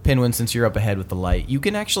Pinwin, since you're up ahead with the light,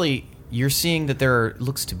 you're seeing that there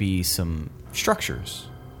looks to be some structures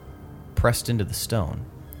pressed into the stone.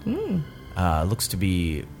 Looks to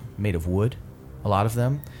be made of wood, a lot of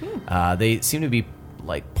them. They seem to be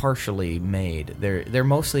like partially made. They're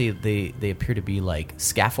mostly they appear to be like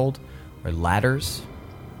scaffold or ladders,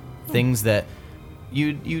 things that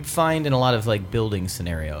you'd find in a lot of like building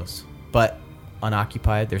scenarios, but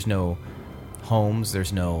unoccupied. There's no homes,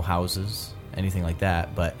 there's no houses, anything like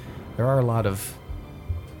that. But there are a lot of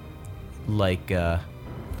like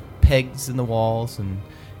pegs in the walls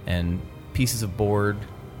and pieces of board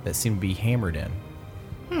that seem to be hammered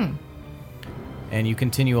in. And you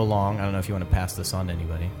continue along. I don't know if you want to pass this on to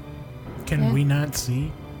anybody. Can Yeah. we not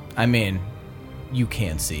see? I mean, you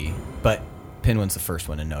can see, but Pinwin's the first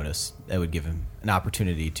one to notice. That would give him an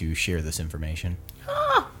opportunity to share this information.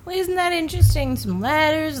 Oh, well, isn't that interesting? Some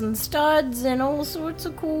ladders and studs and all sorts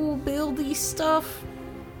of cool buildy stuff.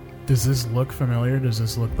 Does this look familiar? Does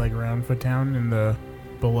this look like Roundfoot Town in the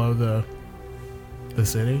below the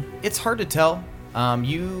city? It's hard to tell.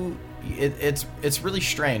 It's really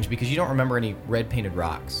strange because you don't remember any red painted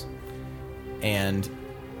rocks, and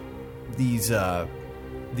these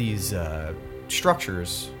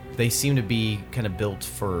structures, they seem to be kind of built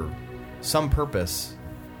for some purpose,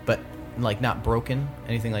 but like not broken,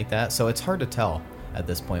 anything like that. So it's hard to tell at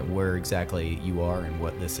this point where exactly you are and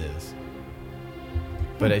what this is.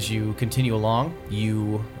 But as you continue along,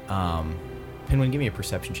 you Pinwin, give me a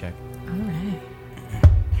perception check. All right.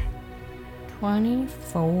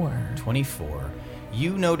 24. 24.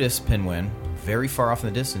 You notice, Pinwin, very far off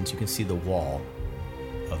in the distance, you can see the wall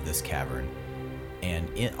of this cavern. And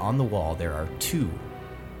on the wall, there are 2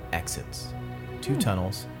 exits, 2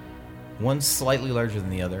 tunnels. One slightly larger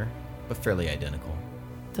than the other, but fairly identical.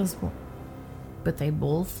 But they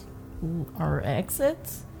both are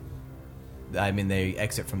exits? I mean, they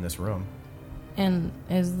exit from this room. And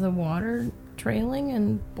is the water trailing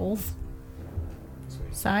in both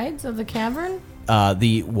sides of the cavern?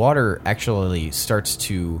 The water actually starts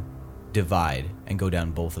to divide and go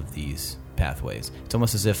down both of these pathways. It's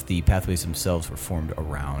almost as if the pathways themselves were formed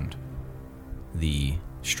around the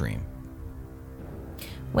stream.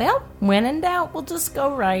 Well, when in doubt, we'll just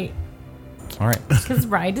go right. All right. Because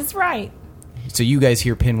right is right. So you guys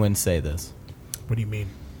hear Pinwin say this. What do you mean?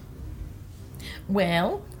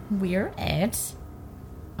 Well, we're at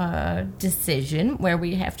a decision where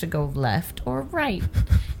we have to go left or right.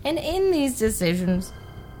 And in these decisions,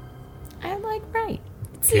 I like right.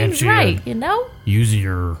 It Can't seems you, right, you know? Use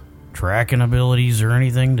your tracking abilities or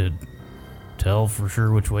anything to tell for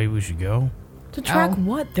sure which way we should go? To track Oh.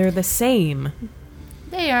 what? They're the same.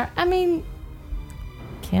 They are. I mean,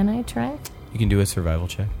 can I track? You can do a survival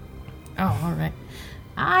check. Oh, all right.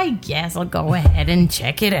 I guess I'll go ahead and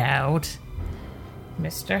check it out.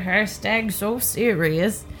 Mr. Hashtag so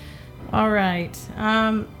serious. All right.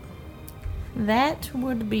 That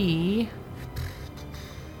would be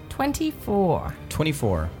 24.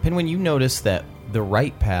 24. Pinwin, you notice that the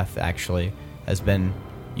right path actually has been...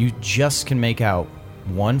 You just can make out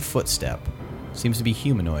one footstep. Seems to be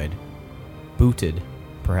humanoid. Booted,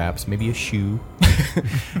 perhaps. Maybe a shoe.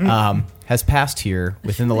 Has passed here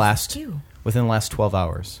within the last 12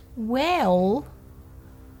 hours. Well,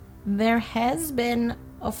 there has been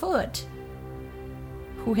a foot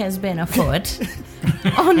who has been a foot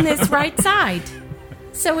on this right side.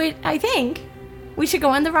 So I think we should go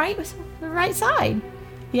on the right side.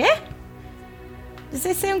 Yeah? Does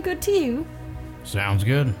that sound good to you? Sounds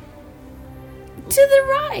good. To the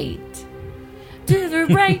right. To the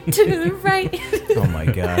right, to the right. Oh my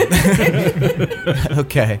god.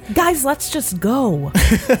 Okay. Guys, let's just go.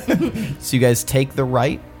 So you guys take the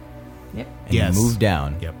right Yep. and Yes. you move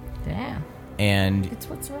down. Yep. Yeah. And It's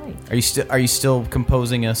what's right. are you still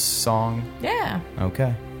composing a song? Yeah.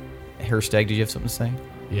 Okay. Herstag, did you have something to say?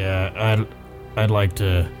 Yeah, I'd like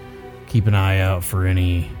to keep an eye out for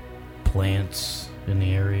any plants in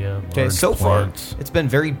the area. Okay, large so plants. far it's been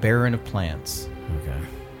very barren of plants. Okay,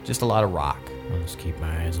 Just a lot of rock. I'll just keep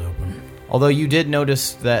my eyes open. Although you did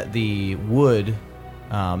notice that the wood,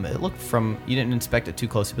 it looked from, you didn't inspect it too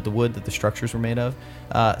closely, but the wood that the structures were made of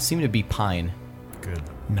seemed to be pine. Good.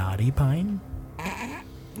 Naughty Pine?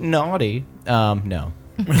 Naughty. No.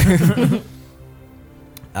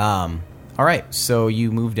 All right, so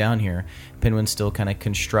you move down here. Pinwin's still kind of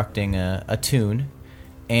constructing a tune.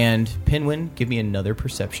 And Pinwin, give me another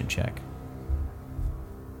perception check.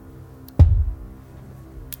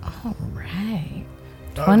 All right.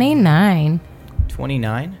 29.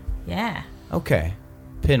 29? Yeah. Okay.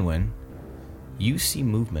 Pinwin, you see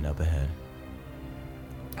movement up ahead.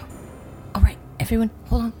 All right, everyone,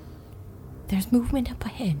 hold on. There's movement up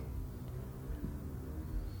ahead.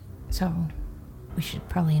 So, we should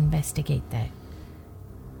probably investigate that.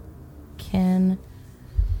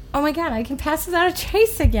 Oh my god, I can pass without a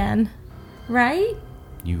trace again. Right?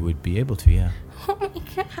 You would be able to, yeah. Oh my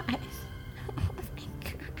god. Oh my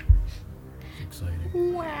god.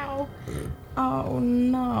 Exciting. Wow. Oh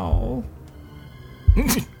no.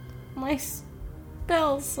 My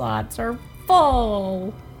spell slots are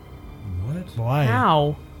full. What? Why?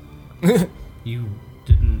 How? You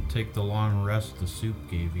didn't take the long rest the soup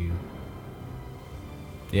gave you.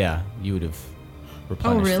 Yeah, you would have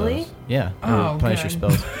replenished really? those. Yeah, Oh, replenish your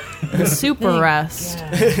good. spells. The super rest.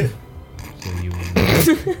 So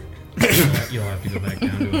you'll have to go back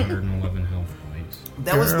down to 111 health points.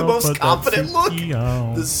 That was the Girl, most put that confident look. Suki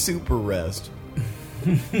on. The super rest.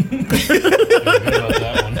 Good about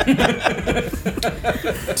that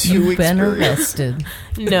one. Two Been experience. arrested.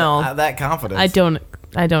 No, That confidence.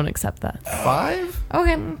 I don't accept that. 5?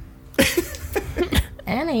 Okay.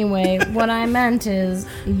 Anyway, what I meant is,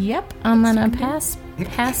 yep, I'm gonna pass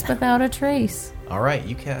without a trace. All right,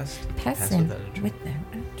 you cast. Passing without a trace. without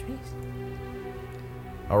a trace.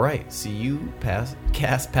 All right, so you cast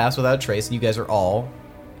pass without a trace, and you guys are all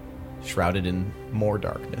shrouded in more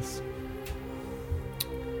darkness.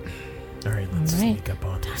 All right, let's All right. sneak up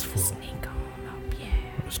on this fool. Sneak on up, yeah.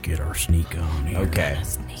 Let's get our sneak on here. Okay,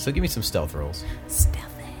 sneak. so give me some stealth rolls. Stealthy.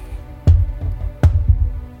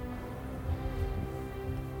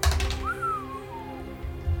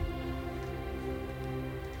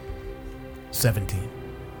 17.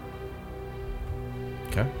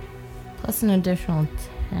 Okay. Plus an additional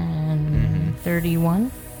 10.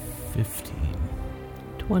 31. 15.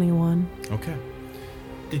 21. Okay.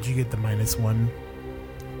 Did you get the -1?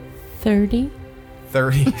 30.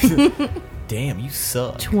 30. Damn, you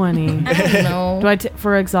suck. 20. I don't know. Do I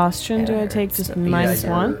for exhaustion? Do I take just minus Yeah,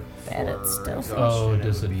 one? you're- Bad at for stealth. exhaustion, Oh, it would be-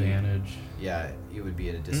 disadvantage. Yeah, you would be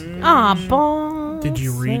at a disadvantage. Ah, balls. Did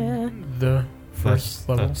you read the first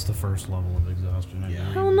level? That's the first level of exhaustion. I Yeah.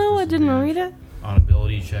 believe, Oh is no, I didn't disadvantage read it. On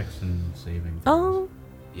ability checks and saving. Oh,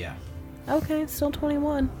 Yeah, okay, still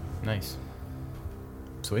 21. nice.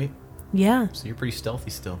 Sweet. Yeah, So you're pretty stealthy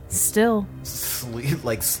still. still.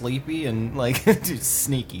 Like sleepy and like dude,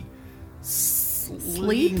 sneaky.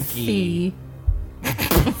 Sleepy.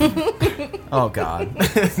 Oh God.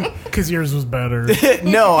 Because yours was better.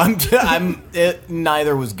 No,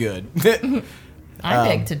 neither was good. I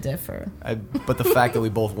beg to differ. But the fact that we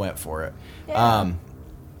both went for it.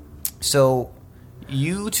 So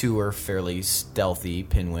you two are fairly stealthy,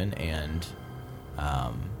 Pinwin and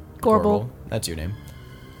Gorbel. That's your name.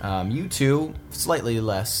 You two slightly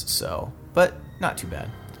less so, but not too bad.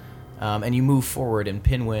 And you move forward, and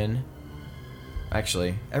Pinwin.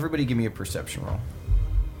 Actually, everybody, give me a perception roll.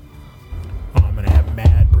 Oh, I'm going to have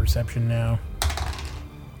mad perception now.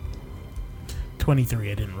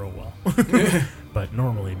 23, I didn't roll well. But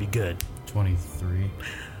normally it'd be good. 23.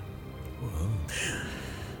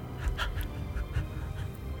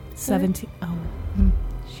 17. Oh,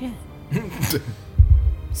 shit.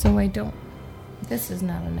 So I don't. This is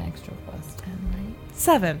not an extra plus 10, right?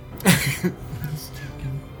 7.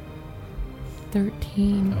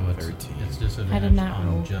 13. Oh, it's 13. It's disadvantage I did not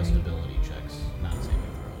roll on just great. ability checks, not saving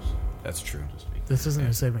throws. That's true. To speak. This isn't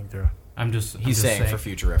a saving throw. I'm just Saying for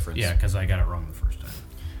future reference. Yeah, because I got it wrong the first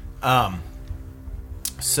time.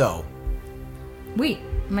 So Wait,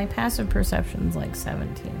 my passive perception's like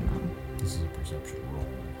 17, though. This is a perception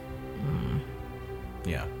roll.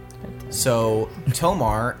 yeah. So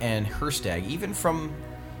Tomar and Herstag, even from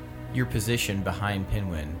your position behind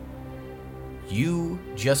Pinwin, you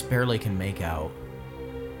just barely can make out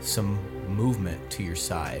some movement to your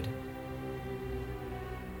side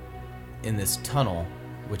in this tunnel,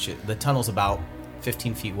 the tunnel's about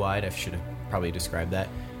 15 feet wide. I should have probably described that.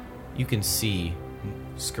 You can see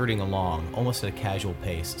skirting along, almost at a casual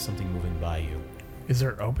pace, something moving by you. Is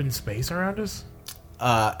there open space around us?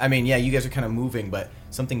 I mean, yeah, you guys are kind of moving, but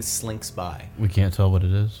something slinks by. We can't tell what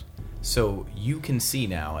it is. So you can see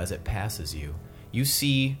now as it passes you. You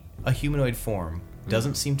see a humanoid form,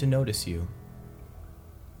 doesn't seem to notice you.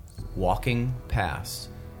 Walking past,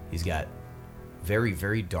 he's got very,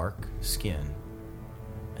 very dark skin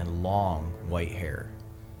and long white hair.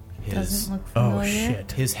 Doesn't look Oh, familiar.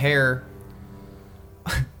 shit. His hair,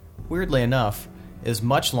 weirdly enough, is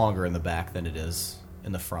much longer in the back than it is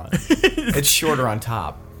in the front. It's shorter on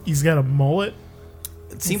top. He's got a mullet?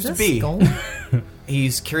 It seems Is to this be. skull?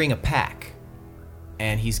 He's carrying a pack,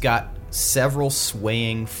 and he's got several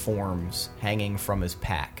swaying forms hanging from his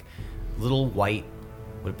pack. Little white,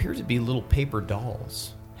 what appears to be little paper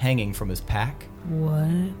dolls hanging from his pack. What?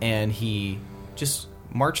 And he just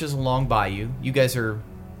marches along by you. You guys are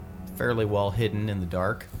fairly well hidden in the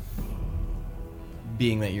dark,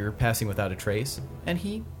 being that you're passing without a trace. And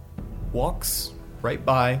he walks right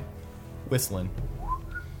by, whistling.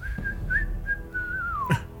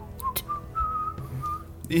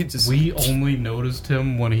 He just, We only noticed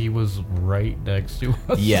him when he was right next to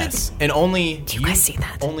us. yes, and only Do you guys see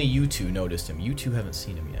that? Only you two noticed him. You two haven't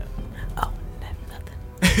seen him yet. Oh,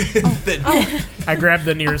 nothing. I grabbed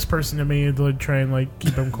the nearest person to me to try and like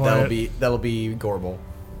keep him quiet. That'll be Gorbel.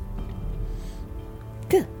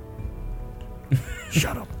 Good.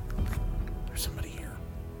 Shut up. There's somebody here.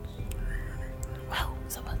 Wow,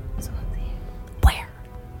 someone's here. Where?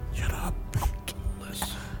 Shut up.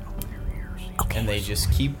 and they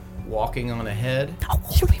just keep walking on ahead.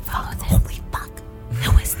 Should we follow them? Holy fuck.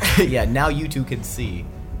 Who is that? Yeah, now you two can see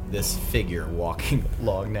this figure walking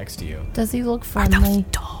along next to you. Does he look friendly?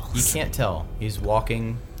 You can't tell. He's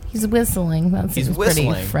walking, He's whistling. That seems He's pretty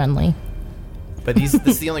whistling. friendly. but this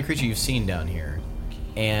is the only creature you've seen down here.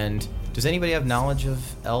 And does anybody have knowledge of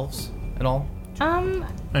elves at all?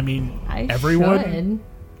 I mean, I everyone. should.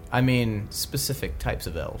 I mean, specific types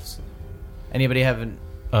of elves. Anybody have an...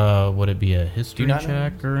 Would it be a history not know?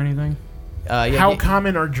 check or anything? Yeah, How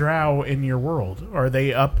common are drow in your world? Are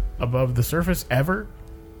they up above the surface ever?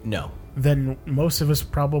 No. Then most of us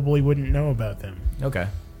probably wouldn't know about them. Okay.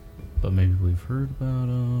 But maybe we've heard about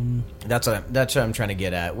them. That's what I'm trying to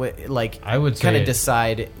get at. Like, I would kind say- of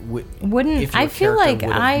decide. Wouldn't if your I feel character like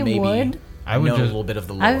would've I maybe would? I would known just- a little bit of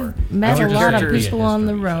the lore. I've met I a would lot of just be a people on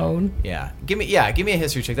the history road. Yeah, give me a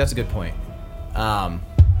history check. That's a good point.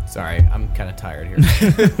 Sorry, I'm kind of tired here.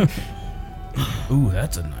 Ooh,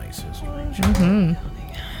 that's a nice history check.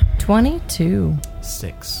 22.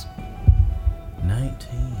 6.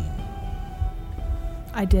 19.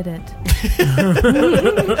 I did it.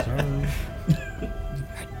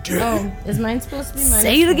 Oh, is mine supposed to be minus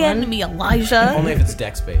Say it again one? to me, Elijah. Only if it's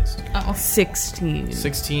dex based. 16.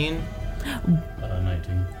 16,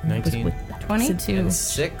 19. 19, 22. and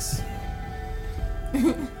 6.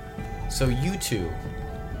 So you two,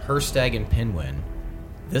 Herstag and Pinwin,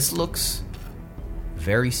 this looks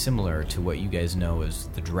very similar to what you guys know as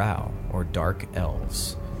the Drow, or Dark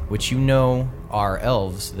Elves, which you know are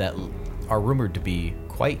elves that are rumored to be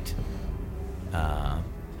quite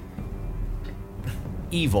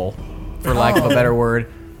evil, for lack of a better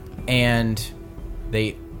word, and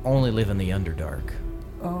they only live in the Underdark.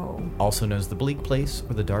 Oh. Also known as the Bleak Place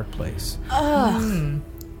or the Dark Place.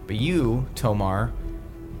 But you, Tomar,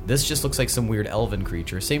 this just looks like some weird elven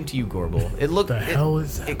creature. Same to you, Gorbel. The hell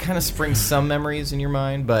is that? It kind of springs some memories in your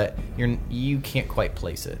mind, but you can't quite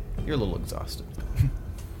place it. You're a little exhausted.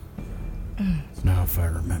 Now, if I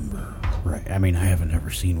remember right, I mean, I haven't ever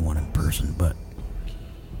seen one in person, but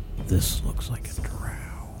this looks like a drow.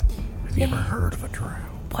 Have you ever heard of a drow?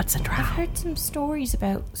 What's a I've drow? heard some stories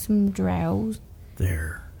about some drows.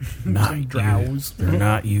 They're not Some drows. They're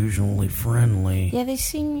not usually friendly. Yeah, they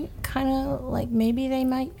seem kind of like maybe they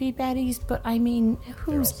might be baddies, but I mean,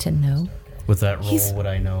 who's to know? With that roll, He's- would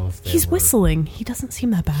I know if they He's were... whistling. He doesn't seem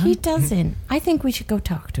that bad. He doesn't. I think we should go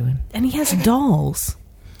talk to him. And he has dolls.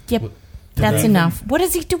 Yep, that's enough. What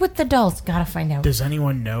does he do with the dolls? Gotta find out. Does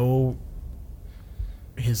anyone know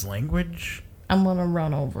his language? I'm gonna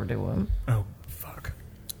run over to him. Oh, fuck.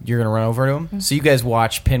 You're going to run over to him? So you guys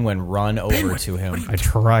watch Pinwin run over to him. I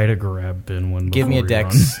try to grab Pinwin. Give me a before he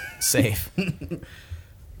dex save.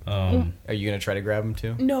 runs. Are you going to try to grab him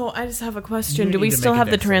too? No, I just have a question. You Do we need to still make a have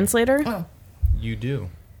the dex save. translator? You do.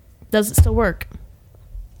 Does it still work?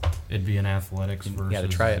 It'd be an athletics versus gotta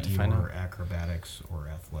try it to find either acrobatics or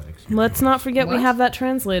athletics. Let's not forget we have that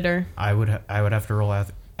translator. I would have to roll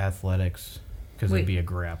athletics because Wait. it'd be a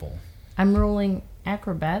grapple. I'm rolling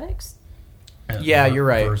acrobatics. Yeah, you're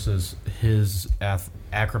right. Versus his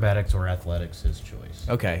acrobatics or athletics, his choice.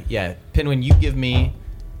 Okay, yeah. Pinwin, you give me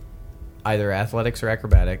either athletics or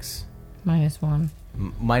acrobatics. -1.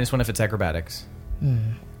 -1 if it's acrobatics.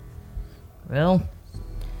 Well,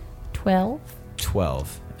 12.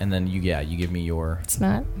 12. And then you give me your... It's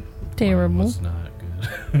not Mine terrible. was not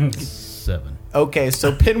good. 7. Okay,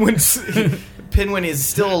 so Pinwin is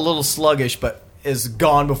still a little sluggish, but is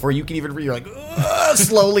gone before you can even... You're like, "Ugh,"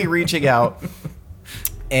 slowly reaching out.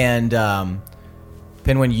 And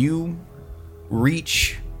Pinwin, you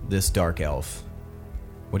reach this dark elf.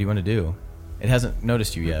 What do you want to do? It hasn't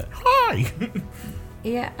noticed you yet. Hi!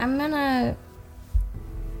 Yeah, I'm gonna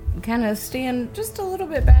kind of stand just a little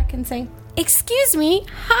bit back and say, "Excuse me,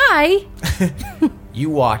 hi." You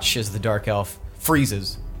watch as the dark elf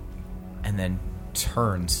freezes and then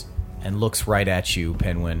turns and looks right at you,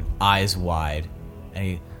 Pinwin, eyes wide. And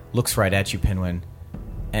he looks right at you, Pinwin,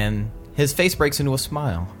 and his face breaks into a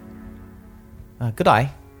smile. Good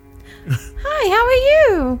eye. Hi, how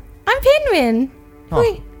are you? I'm Pinwin.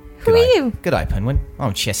 Who are you? Good eye, Pinwin.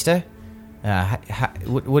 I'm Chester.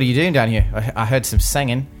 What are you doing down here? I heard some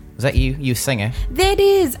singing. Was that you? You singer? That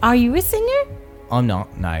is. Are you a singer? I'm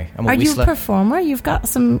not. No, I'm a Are you whistler. a performer? You've got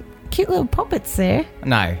some cute little puppets there.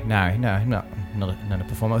 No, I'm not a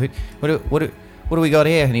performer. What do we got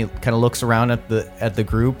here? And he kind of looks around at the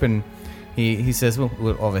group and he says, well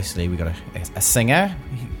obviously we got a singer.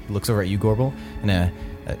 He looks over at you, Gorbel, and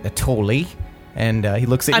a Tolly, and he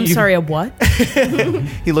looks at you. I'm sorry, a what?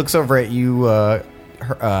 He looks over at you,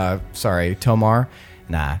 Tomar.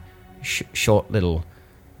 Short little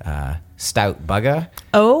stout bugger.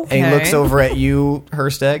 Okay. And he looks over at you,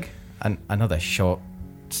 Hersteg. Another short,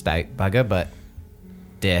 stout bugger, but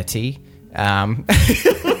dirty. And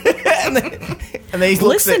then he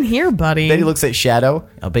looks Listen at, here, buddy. Then he looks at Shadow,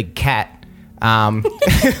 a big cat. Well,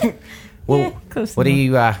 Yeah, close what are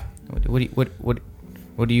enough. you?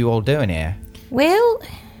 What are you all doing here? Well,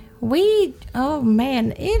 oh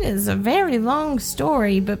man, it is a very long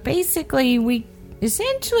story, but basically we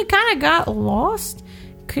essentially kind of got lost.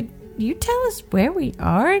 Could you tell us where we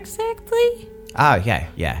are exactly? Oh, yeah.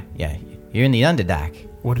 You're in the Underdark.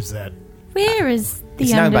 What is that? Where is the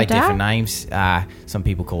It's known by Underdark? different names. Some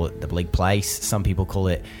people call it the Bleak Place. Some people call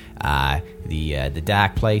it the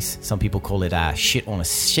Dark Place. Some people call it shit on a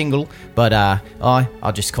shingle. But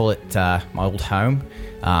I'll just call it my old home.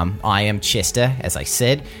 I am Chester, as I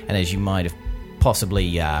said, and as you might have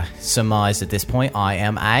possibly surmised at this point, I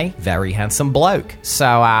am a very handsome bloke.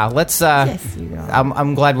 So let's. Yes, you are.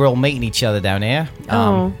 I'm glad we're all meeting each other down here.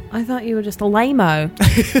 I thought you were just a lame-o.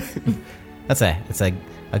 That's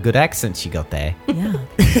a good accent you got there. Yeah.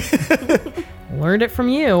 Learned it from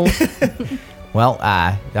you. Well,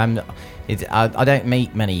 I don't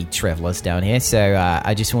meet many travelers down here, so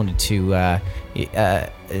I just wanted to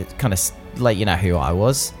kind of let you know who I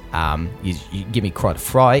was. You give me quite a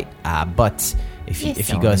fright, but if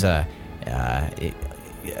you guys are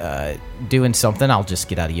doing something, I'll just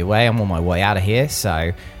get out of your way. I'm on my way out of here,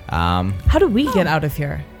 so. How do we get out of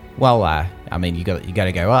here? Well, I mean, you got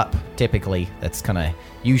to go up. Typically, that's kind of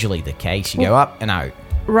usually the case. You go up and out.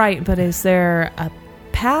 Right, but is there a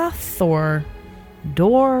path or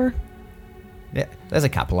door? Yeah, there's a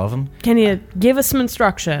couple of them. Can you give us some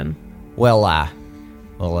instruction? Well,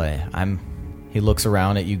 He looks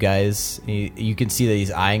around at you guys. You can see that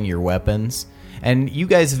he's eyeing your weapons, and you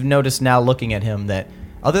guys have noticed now, looking at him, that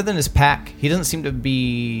other than his pack, he doesn't seem to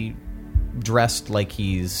be dressed like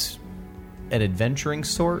he's an adventuring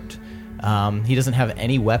sort. He doesn't have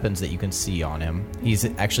any weapons that you can see on him. He's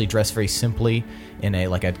actually dressed very simply in a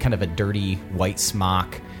kind of a dirty white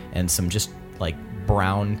smock and some just like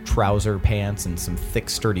brown trouser pants and some thick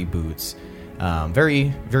sturdy boots. Very,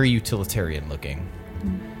 very utilitarian looking.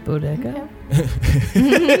 Bodega?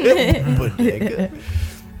 Bodega.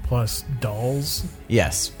 Plus dolls.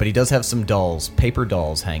 Yes, but he does have some dolls, paper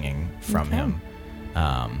dolls hanging from him.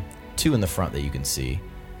 Two in the front that you can see.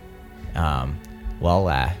 I'm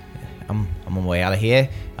on my way out of here.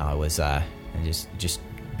 I was just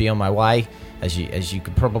be on my way. As you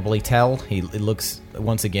could probably tell, it looks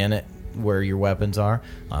once again at where your weapons are.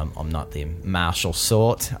 I'm not the martial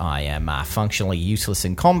sort. I am functionally useless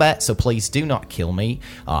in combat, so please do not kill me.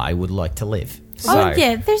 I would like to live. So, Oh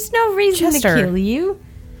yeah, there's no reason Chester. to kill you.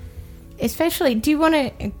 Especially, do you want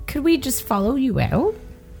to? Could we just follow you out?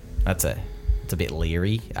 it's a bit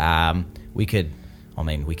leery. We could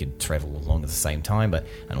travel along at the same time, but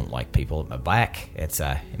I don't like people at my back. It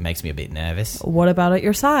makes me a bit nervous. What about at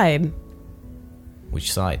your side?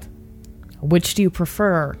 Which side? Which do you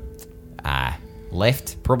prefer?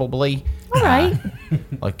 Left, probably. All right.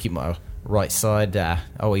 I keep my right side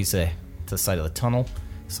always to the side of the tunnel.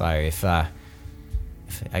 So if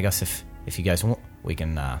you guys want, we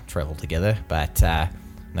can travel together. But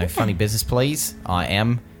no funny business, please. I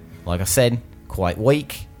am, like I said, quite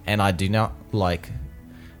weak, and I do not like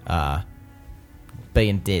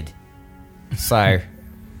being dead. So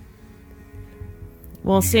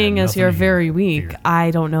Well, You seeing got as you're nothing very weak, here.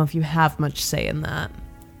 I don't know if you have much say in that.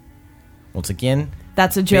 once again,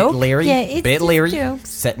 That's a bit joke? leery, Yeah, it's bit just leery, jokes.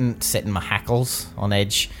 setting my hackles on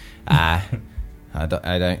edge. I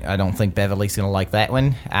don't think Beverly's gonna like that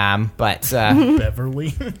one. But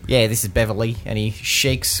Beverly. yeah, this is Beverly, and he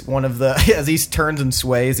shakes one of the as he turns and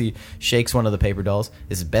sways. He shakes one of the paper dolls.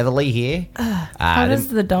 This is Beverly here. How does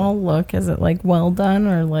the doll look? Is it like well done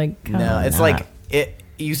or like? No, it's not? like it.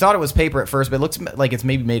 You thought it was paper at first, but it looks like it's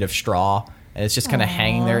maybe made of straw, and it's just kind of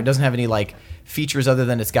hanging there. It doesn't have any like features other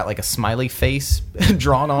than it's got like a smiley face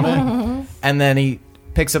drawn on it, and then he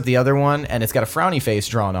picks up the other one, and it's got a frowny face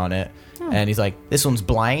drawn on it, and he's like, "This one's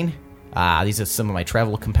Blaine. These are some of my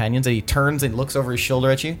travel companions." And he turns and looks over his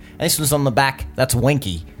shoulder at you, and this one's on the back. That's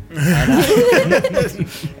Winky.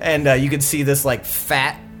 And you can see this like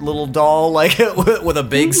fat little doll like with a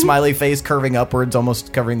big smiley face curving upwards,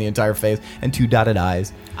 almost covering the entire face, and two dotted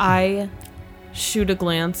eyes. I shoot a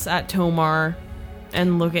glance at Tomar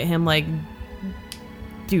and look at him like,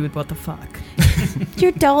 dude, what the fuck?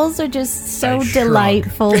 Your dolls are just so I shrug.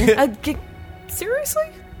 delightful. Seriously?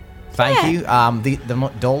 Thank you.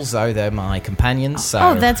 The dolls though, they're my companions. So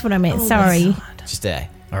Oh, that's what I meant. Sorry. just a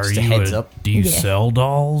Are just a you heads up. Do you Yeah. sell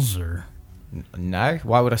dolls or? No,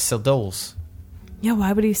 why would I sell dolls? Yeah,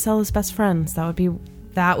 why would he sell his best friends? That would be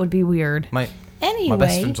That would be weird. My Anyway,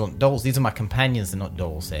 best friends aren't dolls. These are my companions. They're not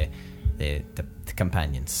dolls. They're the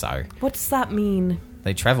companions. So What does that mean?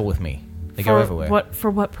 they travel with me. They go everywhere. For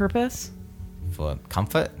what purpose? For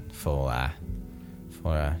comfort. For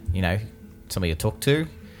somebody to talk to.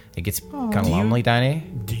 It gets kind of lonely down here.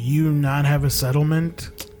 Do you not have a settlement?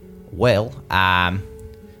 Well, I'm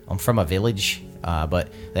from a village, but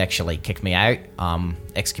they actually kicked me out,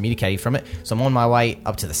 excommunicated from it. So I'm on my way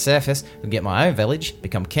up to the surface to get my own village,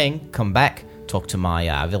 become king, come back, talk to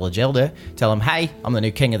my village elder, tell him, hey, I'm the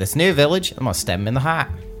new king of this new village. I'm gonna stab him in the heart.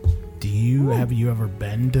 Have you ever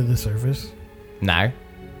been to the surface? No.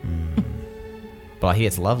 But I hear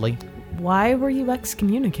it's lovely. Why were you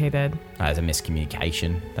excommunicated? There's a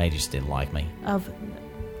miscommunication. They just didn't like me.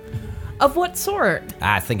 Of what sort?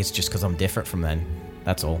 I think it's just because I'm different from them.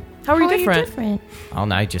 That's all. How are you how different? I don't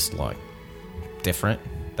know, just like different.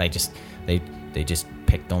 They just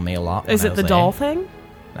picked on me a lot. Is when it I the was doll there. thing?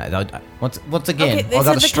 Once again, Okay, I is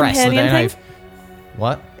got it a the stress. So companion don't thing?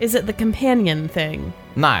 What? Is it the companion thing?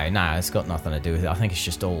 No, it's got nothing to do with it. I think it's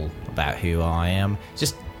just all about who I am. It's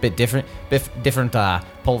just a bit different, different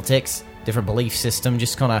politics, different belief system.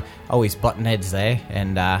 Just kind of always button heads there,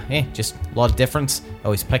 and just a lot of difference.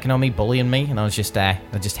 Always picking on me, bullying me, and I just had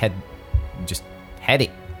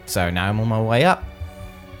it. So now I'm on my way up.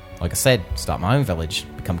 Like I said, start my own village,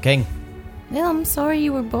 become king. well, I'm sorry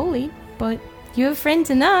you were bullied, but you have friends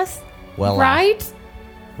in us, Well, right?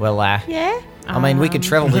 Yeah. Yeah. I mean, we could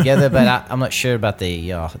travel together, but I'm not sure about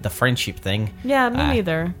the friendship thing. Yeah, me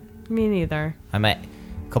neither. Me neither. I met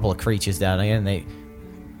a couple of creatures down there, and they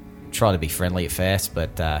tried to be friendly at first,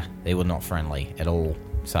 but they were not friendly at all.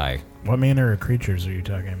 So, What manner of creatures are you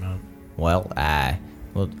talking about? well, I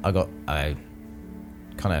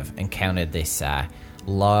kind of encountered this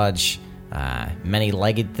large,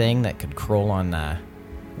 many-legged thing that could crawl on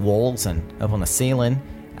walls and up on the ceiling,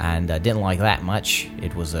 and I didn't like that much.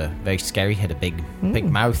 It was very scary. Had a big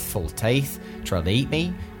mouth full of teeth. Tried to eat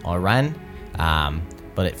me. I ran.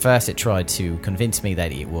 But at first it tried to convince me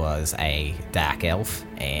that it was a dark elf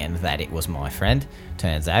and that it was my friend.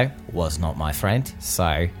 Turns out it was not my friend.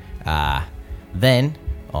 So then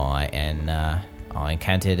I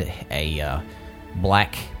encountered a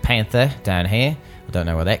black panther down here. I don't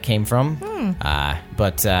know where that came from.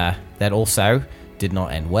 But that also did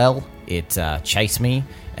not end well. It chased me,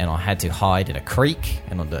 and I had to hide in a creek,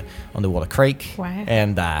 an underwater creek. Wow.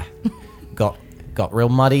 And got real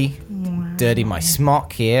muddy, dirty my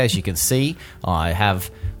smock here, as you can see. I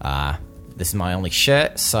have this is my only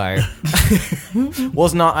shirt, so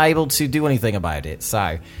was not able to do anything about it.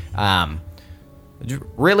 So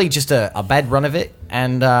really just a bad run of it,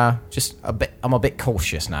 and I'm a bit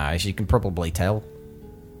cautious now, as you can probably tell.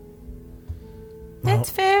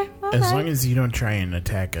 That's fair. As Okay. long as you don't try and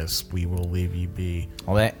attack us, we will leave you be.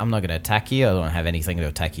 Well, I'm not going to attack you. I don't have anything to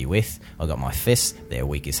attack you with. I got my fists; they're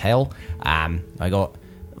weak as hell. I got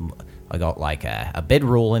like a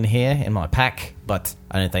bedroll in here in my pack, but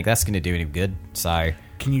I don't think that's going to do any good. So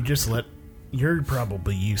Can you just let... You're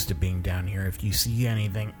probably used to being down here. If you see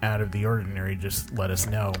anything out of the ordinary, just let us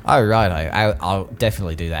know. oh right, I'll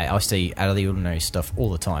definitely do that. I see out of the ordinary stuff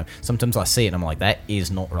all the time. Sometimes I see it and I'm like, that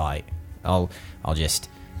is not right. I just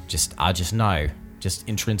know, just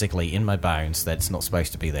intrinsically in my bones, that it's not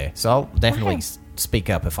supposed to be there. So I'll definitely Wow. speak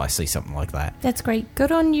up if I see something like that. That's great.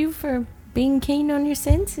 Good on you for being keen on your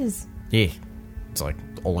senses. Yeah, it's like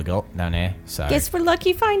all I got down there. So Guess we're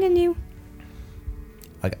lucky finding you.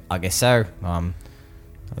 I guess so.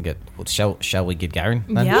 Shall we get going?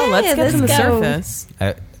 then? Yeah, let's get to the let's go. surface.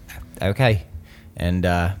 Okay.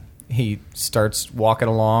 And he starts walking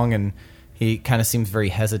along, and he kind of seems very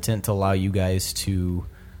hesitant to allow you guys to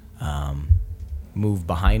move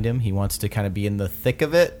behind him. He wants to kind of be in the thick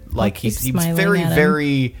of it. Like keep he's smiling very, at him.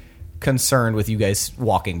 very concerned with you guys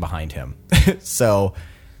walking behind him. So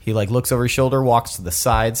he like looks over his shoulder, walks to the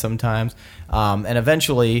side sometimes, and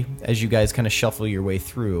eventually, as you guys kind of shuffle your way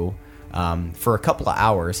through, for a couple of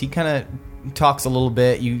hours, he kind of talks a little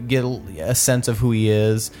bit. You get a sense of who he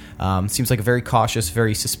is. Seems like a very cautious,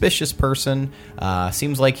 very suspicious person.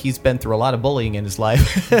 Seems like he's been through a lot of bullying in his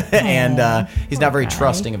life, and he's not very guy.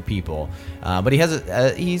 trusting of people. But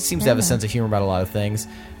he seems to have a sense of humor about a lot of things.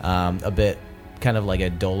 A bit kind of like a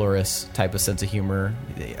dolorous type of sense of humor.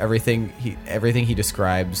 Everything he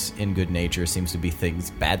describes in good nature seems to be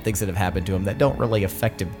bad things that have happened to him that don't really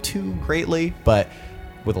affect him too greatly, but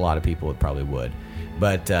with a lot of people it probably would.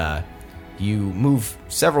 But you move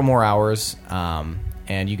several more hours,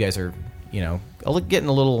 and you guys are, getting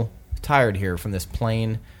a little tired here from this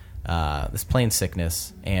plane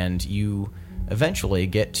sickness, and you eventually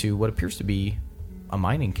get to what appears to be a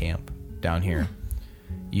mining camp down here.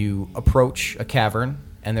 You approach a cavern,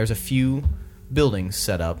 and there's a few buildings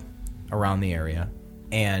set up around the area,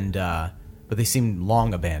 and but they seem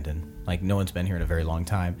long abandoned. Like no one's been here in a very long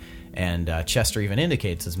time. And Chester even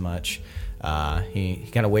indicates as much. He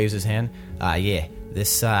kind of waves his hand. Yeah,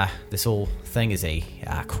 this whole thing is a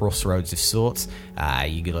crossroads of sorts.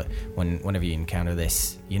 You get whenever you encounter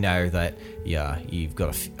this, you know that you've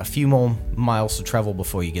got a few more miles to travel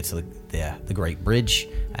before you get to the Great Bridge.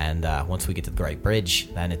 And once we get to the Great Bridge,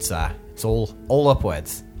 then it's all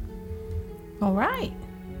upwards. All right.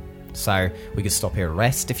 So we can stop here to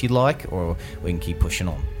rest if you'd like, or we can keep pushing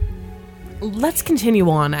on. Let's continue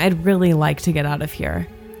on. I'd really like to get out of here.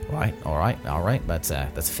 Right, all right. That's a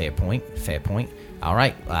fair point. All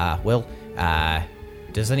right.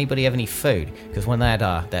 Does anybody have any food? Because when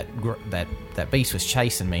that beast was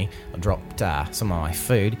chasing me, I dropped some of my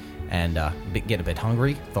food and get a bit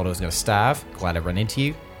hungry. Thought I was going to starve. Glad I ran into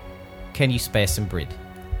you. Can you spare some bread?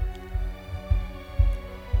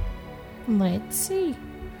 Let's see.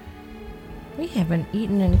 We haven't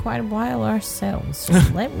eaten in quite a while ourselves, so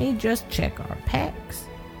let me just check our packs.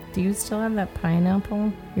 Do you still have that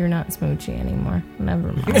pineapple? You're not smoochy anymore.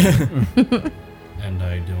 Never mind. And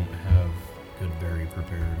I don't have good berry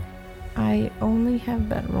prepared. I only have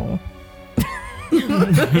bedroll.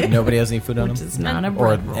 Nobody has any food on Which them? is not a Or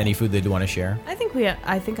bread roll. any food they'd want to share? I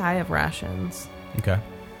think I have rations. Okay.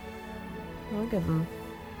 I'll give him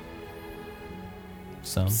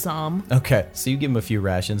Some. some. Okay, so you give him a few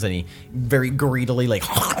rations, and he very greedily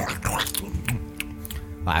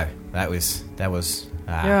wow, that was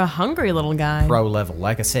You're a hungry little guy. pro level.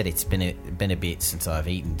 Like I said, it's been a bit since I've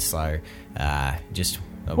eaten, so just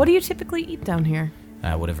What do you typically eat down here?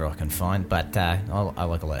 whatever I can find. But I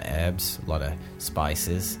like a lot of herbs, a lot of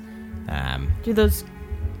spices. Do those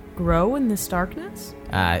grow in this darkness?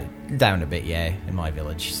 Down a bit, yeah, in my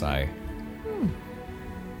village. So,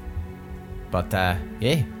 but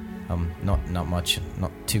yeah, not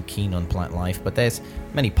too keen on plant life. But there's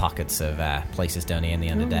many pockets of places down here in the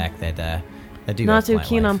Underdark that do Not have too plant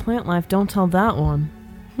keen life. on plant life. Don't tell that one.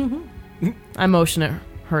 I motion at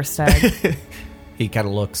Herstag. He kind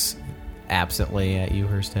of looks absently at you,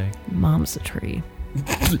 Herstag. Mom's a tree.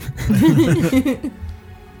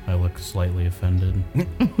 I look slightly offended.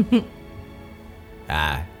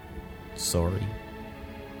 Sorry.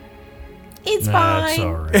 It's Nah, fine. it's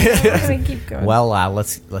all right. We're gonna keep going. Well,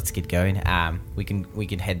 let's get going. We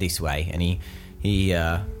can head this way, and he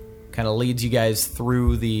kind of leads you guys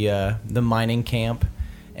through the mining camp.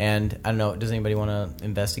 And I don't know, does anybody want to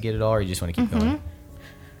investigate it all, or you just want to keep going?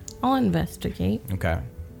 I'll investigate. Okay.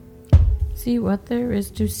 See what there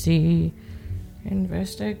is to see.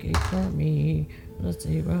 Investigate for me. Let's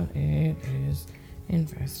see what it is.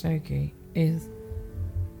 Investigate is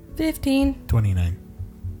 15. 29.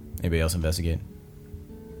 Anybody else investigate?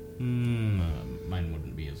 Mine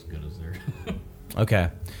wouldn't be as good as theirs. Okay.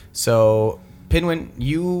 So, Pinwin,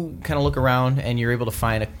 you kind of look around and you're able to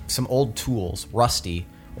find some old tools, rusty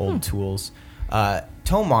old tools.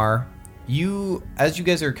 Tomar, as you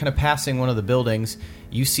guys are kind of passing one of the buildings,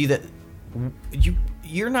 you see that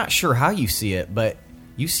you're not sure how you see it, but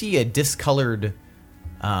you see a discolored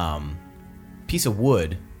piece of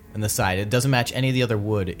wood on the side. It doesn't match any of the other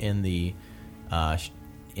wood in the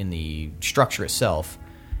structure itself.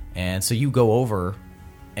 And so you go over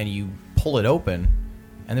and you pull it open,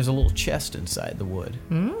 and there's a little chest inside the wood.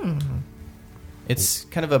 It's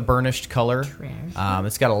kind of a burnished color.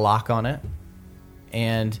 It's got a lock on it,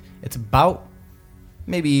 and it's about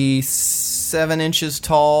maybe 7 inches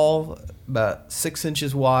tall, about 6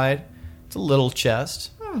 inches wide. It's a little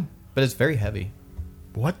chest, but it's very heavy.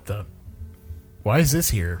 What the? Why is this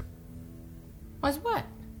here? Was what?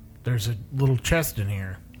 There's a little chest in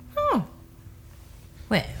here. Oh.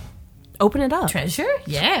 Well, Open it up. treasure?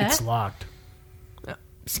 Yeah. It's locked.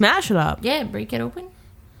 Smash it up. Yeah, break it open.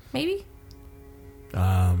 Maybe.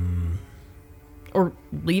 Or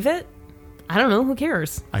leave it. I don't know. Who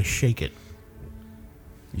cares? I shake it.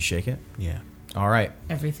 You shake it. Yeah. All right.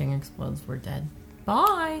 Everything explodes. We're dead.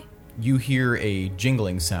 Bye. You hear a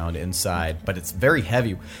jingling sound inside, but it's very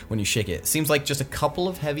heavy when you shake it. It seems like just a couple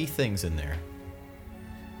of heavy things in there,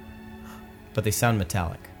 but they sound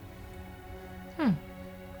metallic.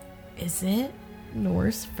 Is it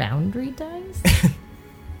Norse foundry dice?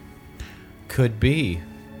 Could be.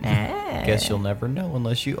 Ah. Guess you'll never know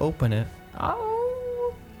unless you open it.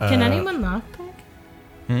 Oh. Can anyone lockpick?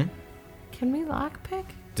 Hmm? Can we lockpick?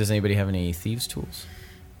 Does anybody have any thieves' tools?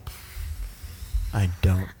 I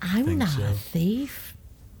don't I'm think not so. a thief.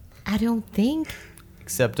 I don't think.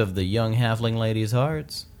 Except of the young halfling lady's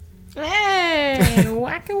hearts. Hey,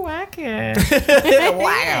 waka waka.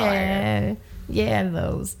 Yeah,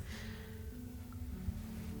 those.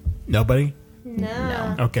 Nobody?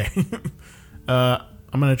 No. Okay.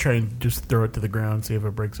 I'm going to try and just throw it to the ground, see if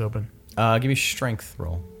it breaks open. Give me a strength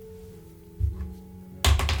roll.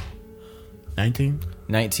 19?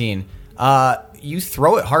 19. You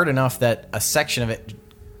throw it hard enough that a section of it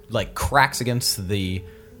like cracks against the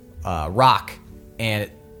rock, and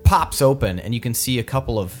it pops open, and you can see a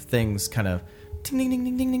couple of things kind of ding, ding, ding,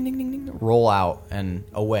 ding, ding, ding, ding, ding, ding, roll out and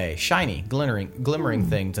away. Shiny, glimmering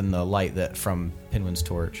things in the light that from Pinwin's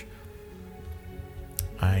torch.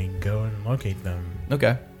 I go and locate them.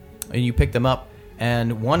 Okay. And you pick them up,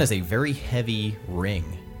 and one is a very heavy ring.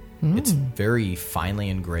 It's very finely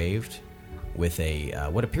engraved with a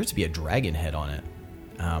what appears to be a dragon head on it.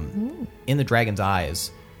 In the dragon's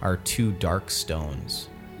eyes are 2 dark stones.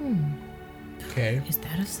 Okay. Is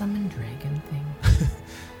that a summon dragon thing?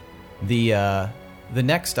 The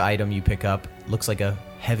next item you pick up looks like a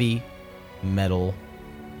heavy metal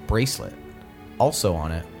bracelet. Also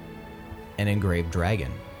on it, an engraved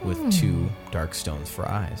dragon with 2 dark stones for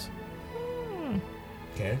eyes.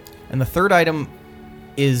 Okay. And the third item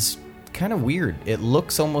is kind of weird. It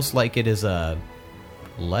looks almost like it is a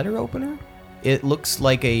letter opener. It looks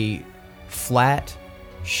like a flat,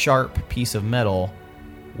 sharp piece of metal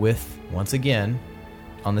with, once again,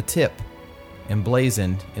 on the tip,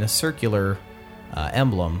 emblazoned in a circular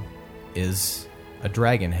emblem, is a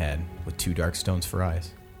dragon head with 2 dark stones for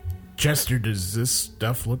eyes. Chester, does this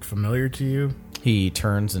stuff look familiar to you? He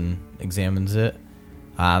turns and examines it.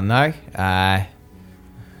 No, I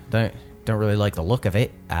don't really like the look of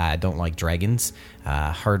it. I don't like dragons.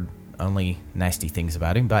 Heard only nasty things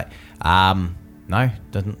about him, but no,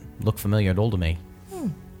 doesn't look familiar at all to me.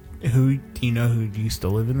 Who do you know who used to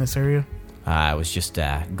live in this area? It was just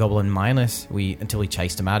goblin mindless. Until we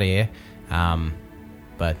chased him out of here.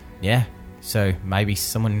 But yeah, so maybe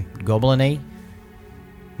someone goblin-y?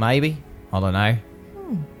 Maybe, I don't know.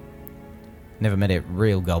 Never met a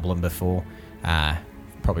real goblin before.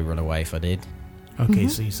 Probably run away if I did. Okay,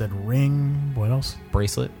 so you said ring. What else?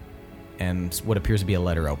 Bracelet and what appears to be a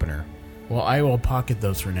letter opener. Well, I will pocket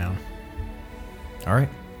those for now. All right.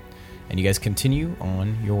 And you guys continue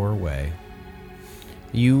on your way.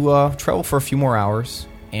 You travel for a few more hours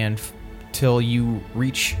and till you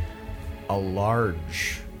reach a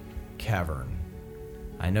large cavern.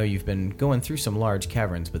 I know you've been going through some large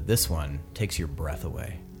caverns, but this one takes your breath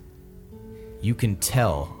away. You can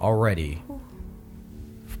tell already,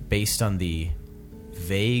 based on the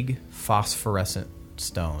vague phosphorescent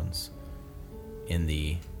stones in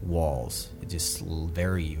the walls, it's just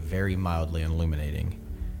very, very mildly illuminating.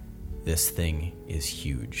 This thing is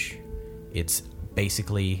huge. It's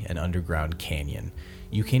basically an underground canyon.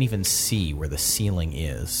 You can't even see where the ceiling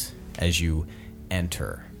is as you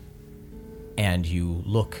enter. And you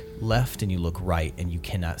look left and you look right and you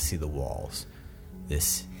cannot see the walls.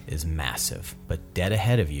 This is massive. But dead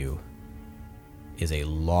ahead of you is a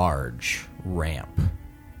large ramp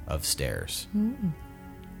of stairs.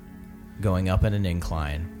 Going up in an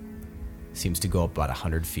incline. Seems to go up about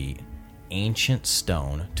 100 feet. Ancient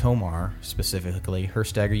stone. Tomar, specifically.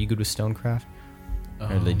 Herstag, are you good with stonecraft?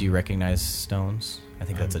 Or do you recognize stones? I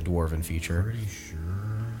think that's a dwarven feature. Pretty sure.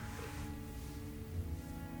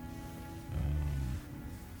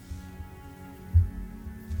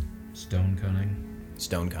 Stone cunning.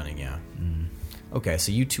 Stone cunning, yeah. Okay,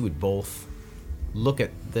 so you two would both look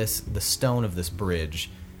at the stone of this bridge,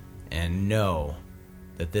 and know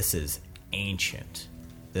that this is ancient.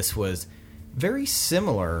 This was very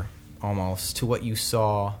similar, almost, to what you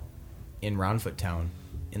saw in Roundfoot Town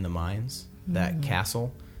in the mines. That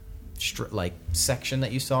castle, section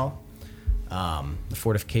that you saw, the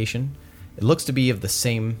fortification. It looks to be of the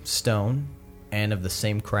same stone and of the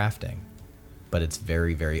same crafting, but it's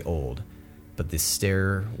very, very old. But this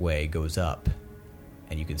stairway goes up,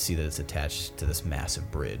 and you can see that it's attached to this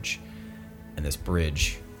massive bridge. And this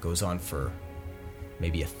bridge goes on for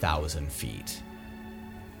maybe 1,000 feet.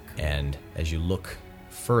 And as you look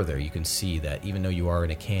further, you can see that even though you are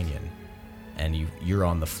in a canyon, and you're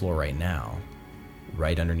on the floor right now,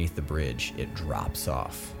 right underneath the bridge, it drops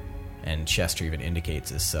off. And Chester even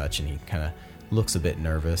indicates as such, and he kind of looks a bit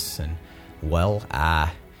nervous. And, well,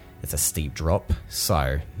 it's a steep drop,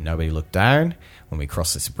 so nobody look down when we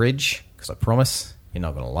cross this bridge, because I promise you're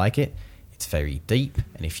not going to like it. It's very deep,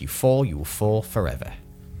 and if you fall, you will fall forever.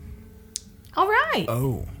 All right.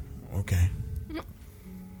 Oh, okay.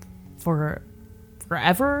 Forever?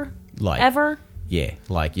 Like, Ever? Yeah,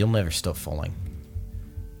 like you'll never stop falling.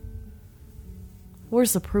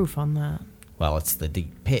 Where's the proof on that? Well, it's the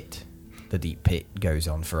deep pit. The deep pit goes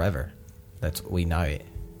on forever. We know it.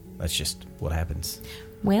 That's just what happens.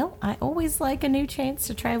 Well, I always like a new chance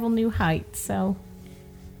to travel new heights, so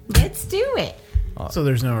let's do it. So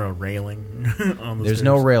there's no railing on the There's stairs?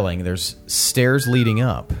 no railing. There's stairs leading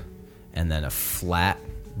up, and then a flat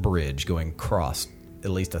bridge going across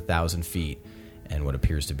at least 1,000 feet, and what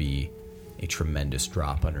appears to be a tremendous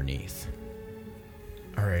drop underneath.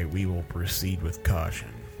 All right, we will proceed with caution.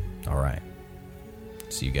 All right.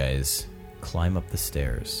 So you guys climb up the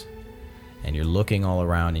stairs, and you're looking all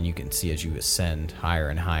around, and you can see as you ascend higher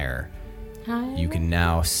and higher, you can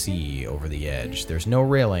now see over the edge. There's no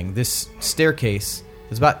railing. This staircase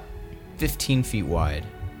is about 15 feet wide.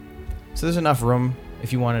 So there's enough room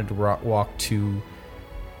if you wanted to walk two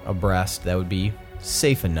abreast. That would be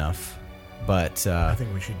safe enough. But I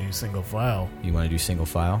think we should do single file. you want to do single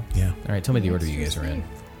file? Yeah. All right, tell me the order you guys are in.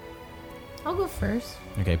 I'll go first.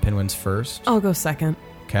 Okay, Pinwin's first. I'll go second.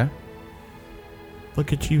 Okay.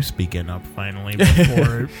 Look at you speaking up finally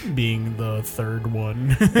before being the third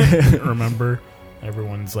one. Remember?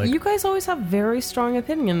 Everyone's like, You guys always have very strong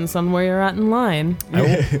opinions on where you're at in line.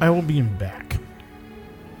 I will be in back.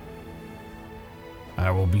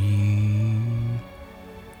 I will be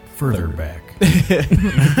further back.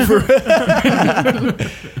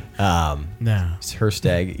 No.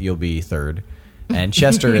 Herstag, you'll be third, and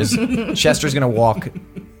Chester's going to walk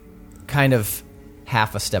kind of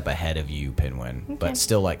half a step ahead of you, Pinwin, but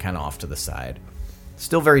still like kind of off to the side.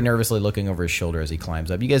 Still very nervously looking over his shoulder as he climbs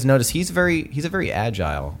up. You guys notice he's a very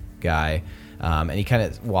agile guy, and he kind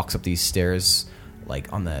of walks up these stairs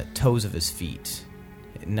like on the toes of his feet,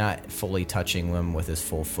 not fully touching them with his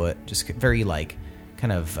full foot, just very like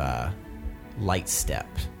kind of light step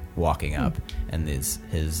walking up, and his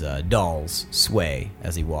dolls sway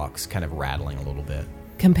as he walks, kind of rattling a little bit.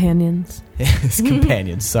 Companions. His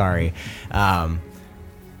companions, sorry.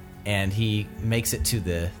 And he makes it to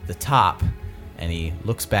the top, and he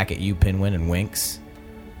looks back at you, Pinwin, and winks.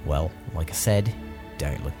 Well, like I said,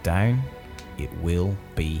 don't look down. It will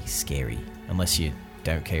be scary, unless you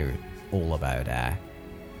don't care all about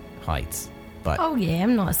heights. But Oh, yeah,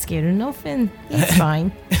 I'm not scared of nothing. It's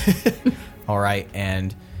fine. all right,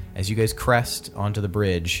 and as you guys crest onto the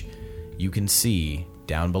bridge, you can see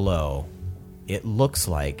down below, it looks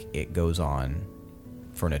like it goes on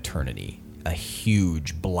for an eternity. A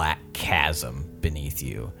huge black chasm beneath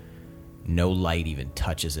you. No light even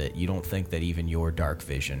touches it. You don't think that even your dark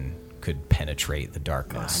vision could penetrate the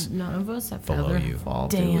darkness. None of us have Below feather you. fall,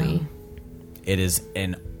 do Damn. we? It is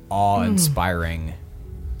an awe-inspiring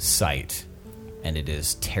sight, and it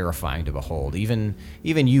is terrifying to behold. Even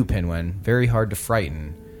you, Pinwin, very hard to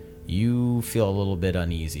frighten. You feel a little bit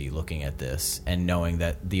uneasy looking at this and knowing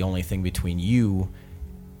that the only thing between you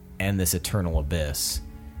and this eternal abyss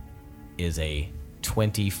is a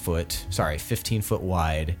 15-foot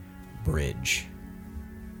wide bridge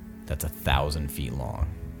that's 1,000 feet long.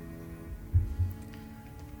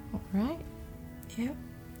 All right. Yep.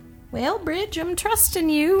 Well, Bridge, I'm trusting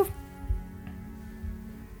you.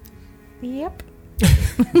 Yep.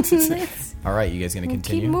 Let's All right, you guys gonna keep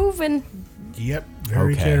continue? moving. Yep.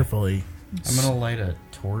 Very Okay. carefully. I'm gonna light a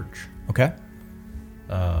torch Okay.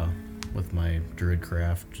 with my druid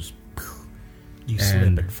craft. Just You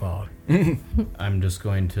And- slip and fall. I'm just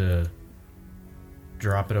going to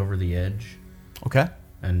drop it over the edge Okay.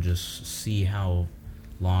 and just see how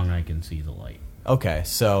long I can see the light. Okay,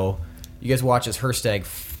 so you guys watch as Herstag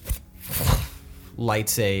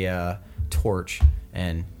lights a torch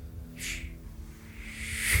and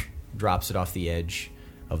drops it off the edge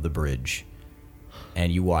of the bridge,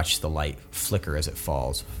 and you watch the light flicker as it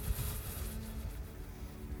falls.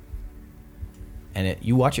 And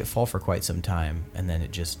you watch it fall for quite some time, and then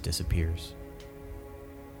it just disappears.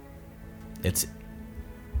 It's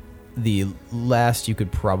the last you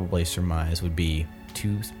could probably surmise would be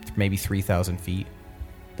 2,000, maybe 3,000 feet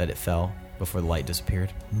that it fell before the light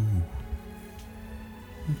disappeared.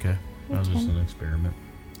 Okay. That was just an experiment.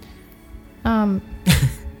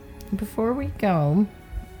 Before we go,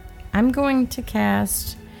 I'm going to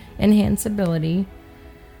cast Enhance Ability.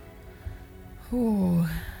 Ooh.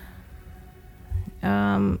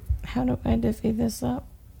 How do I divvy this up?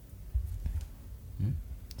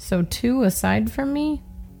 So 2 aside from me?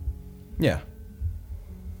 Yeah.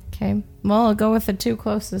 Okay. Well, I'll go with the 2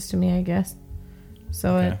 closest to me, I guess.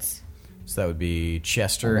 So Okay. it's... So that would be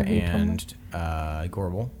Chester That would be and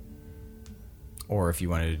Gorbel. Or if you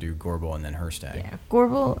wanted to do Gorbel and then Herstag. Yeah,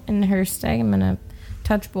 Gorbel and Herstag, I'm going to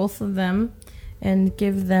touch both of them and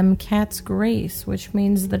give them Cat's Grace, which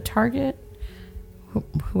means the target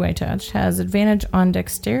who I touch has advantage on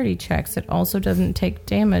dexterity checks. It also doesn't take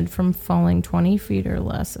damage from falling 20 feet or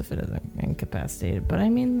less if it isn't incapacitated. But I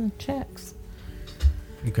mean the checks.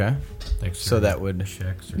 Okay. So that would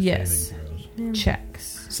checks or Yes. saving throws.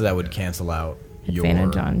 Checks. cancel out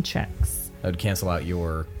Advantage your on checks. that would cancel out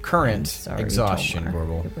your I'm current sorry, exhaustion, Tomar.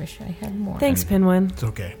 Gorbel. I wish I had more. Thanks, Pinwin. It's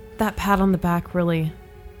okay. That pat on the back really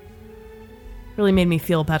made me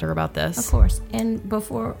feel better about this. Of course.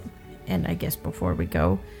 And I guess before we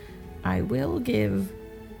go, I will give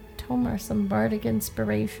Tomar some bardic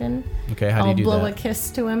inspiration. Okay, how do you I'll do blow that? a kiss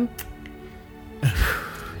to him.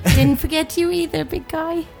 Didn't forget you either, big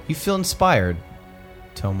guy. You feel inspired,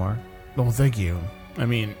 Tomar. Well, thank you. I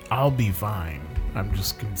mean, I'll be fine. I'm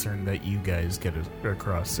just concerned that you guys get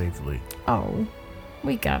across safely. Oh,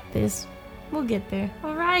 we got this. We'll get there.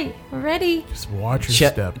 All right, we're ready. Just watch your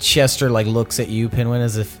step. Chester looks at you, Pinwin,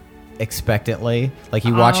 as if expectantly. Like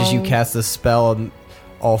he watches you Oh. cast the spell on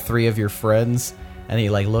all three of your friends, and he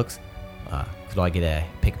looks. Could I get a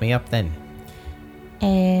pick me up then?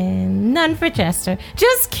 And none for Chester.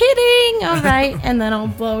 Just kidding. All right, and then I'll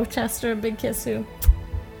blow Chester a big kiss too.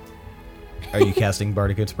 Are you casting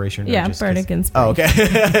bardic inspiration? or Yeah, just bardic kiss- inspiration. Oh,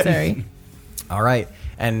 okay. Sorry. All right.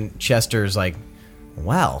 And Chester's like,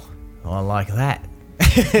 well, I like that.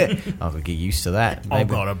 I'll get used to that. I'll Maybe,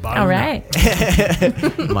 got a button. All right.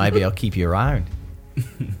 maybe I'll keep you around.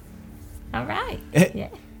 All right. Yeah.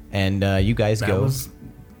 And you guys That go. was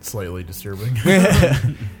slightly disturbing.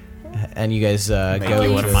 And you guys Make go.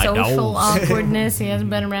 you one of my Social dolls. awkwardness. He hasn't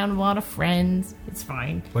been around a lot of friends. It's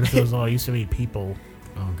fine. What if those all used to be people?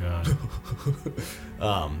 Oh god.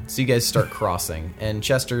 So you guys start crossing, and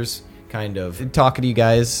Chester's kind of talking to you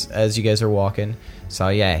guys as you guys are walking. So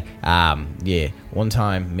yeah, one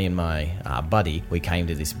time me and my buddy, we came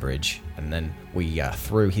to this bridge, and then we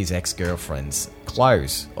threw his ex-girlfriend's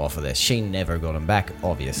clothes off of this. She never got them back,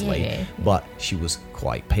 obviously, Yeah. but she was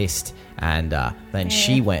quite pissed. And then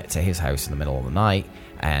she went to his house in the middle of the night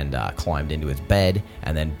and climbed into his bed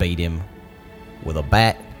and then beat him with a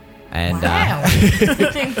bat. And Wow.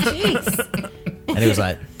 Jeez. and it was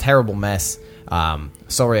a terrible mess.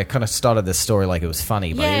 Sorry, I kind of started this story like it was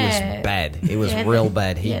funny, but it Yeah. was bad. It was Yeah, real that-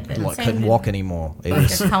 bad. He yeah, that couldn't sounded walk anymore. It Like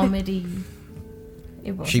was. a comedy.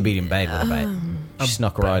 It was. She beat him bad with a bat. She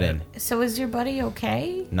snuck right in. So is your buddy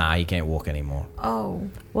okay? Nah, he can't walk anymore. Oh.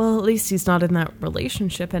 Well, at least he's not in that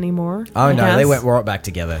relationship anymore. Oh I no, they guess. went right back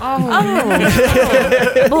together. Well,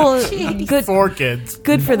 good 4 kids.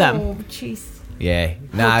 good for them. Oh, jeez. Yeah,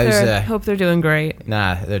 nah, it was. Hope they're doing great.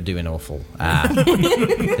 Nah, they're doing awful.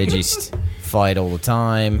 They just fight all the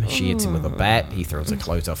time. She hits him with a bat. He throws her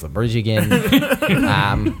clothes off the bridge again.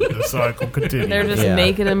 The cycle continues. They're just Yeah.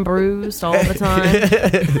 naked and bruised all the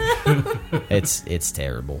time. It's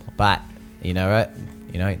terrible. But you know what?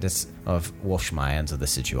 I've washed my hands of the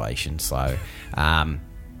situation. So,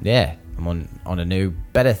 yeah, I'm on a new,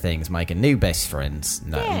 better things, making new best friends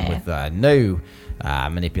with new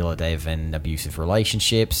manipulative and abusive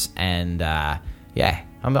relationships, and yeah,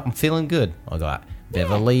 I'm feeling good. I got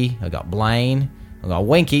Beverly, I got Blaine, I got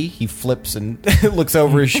Winky. He flips and looks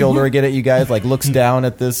over his shoulder again at you guys, like looks down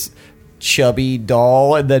at this chubby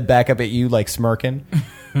doll, and then back up at you, like smirking.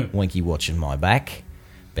 Winky watching my back.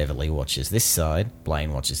 Beverly watches this side.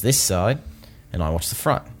 Blaine watches this side, and I watch the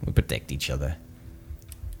front. We protect each other.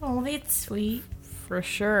 Oh, that's sweet. For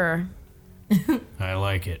sure. I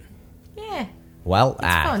like it. Yeah. Well,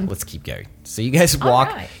 fun. let's keep going. So you guys walk.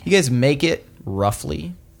 right. You guys make it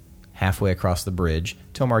roughly halfway across the bridge.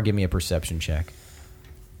 Tomar, give me a perception check.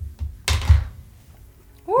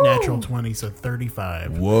 Woo. Natural 20, so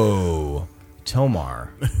 35. Whoa,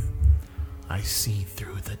 Tomar, I see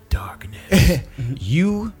through the darkness.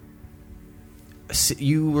 you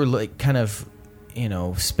were like kind of,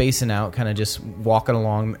 spacing out, kind of just walking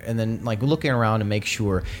along, and then like looking around to make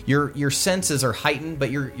sure your senses are heightened,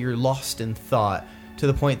 but you're lost in thought to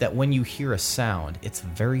the point that when you hear a sound, it's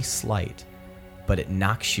very slight, but it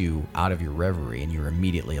knocks you out of your reverie, and you're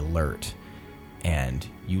immediately alert, and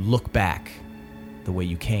you look back the way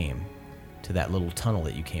you came to that little tunnel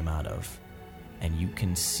that you came out of, and you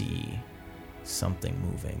can see something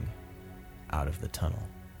moving out of the tunnel,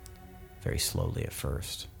 very slowly at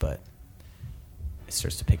first, but it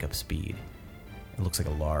starts to pick up speed. It looks like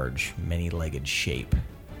a large, many-legged shape.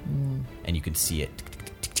 And you can see it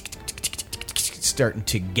starting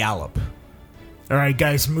to gallop. All right,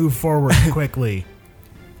 guys, move forward quickly.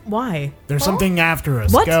 Why? There's something after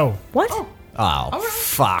us. What? Go. What? Oh,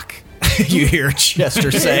 fuck. You hear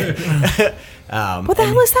Chester say. What the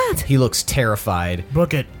hell is that? He looks terrified.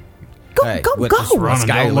 Book it. Go, Hey, go, what- go! Let's Run and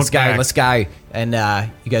go, don't let's look go, back. let's go. And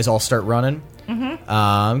you guys all start running.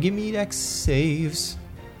 Give me dex saves.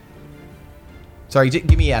 Sorry,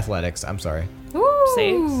 give me athletics. I'm sorry. Woo.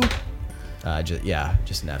 Saves?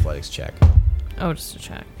 Just an athletics check. Oh, just to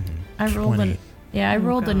check. I rolled 20. Yeah, I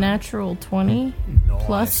rolled a God. natural 20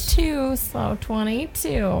 plus 2, so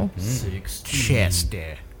 22. 16.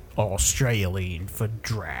 Chester, Australian for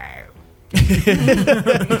drow.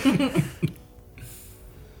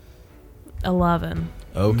 11.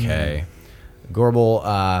 Okay.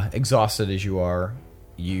 Gorbel, exhausted as you are,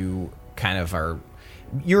 you kind of are...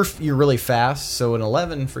 You're really fast, so an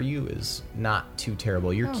 11 for you is not too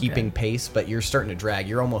terrible. You're keeping pace, but you're starting to drag.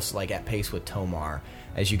 You're almost like at pace with Tomar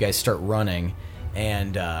as you guys start running.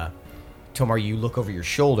 And Tomar, you look over your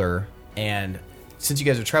shoulder, and since you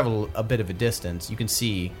guys have traveled a bit of a distance, you can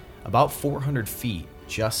see about 400 feet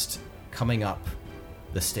just coming up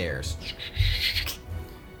the stairs.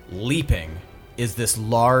 Leaping is this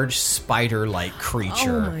large spider-like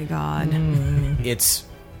creature. Oh my god. It's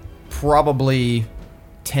probably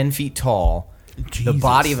 10 feet tall, the Jesus.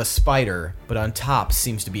 body of a spider, but on top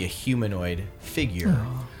seems to be a humanoid figure.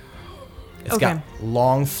 It's got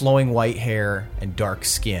long flowing white hair and dark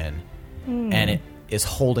skin, and it is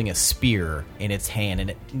holding a spear in its hand, and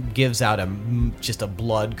it gives out just a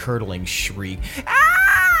blood curdling shriek. Ah!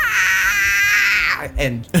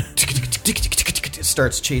 And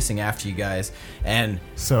starts chasing after you guys, and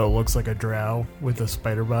So it looks like a drow with a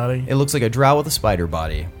spider body. it looks like a drow with a spider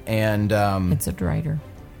body, and It's a drider.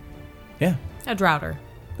 yeah, A droughter.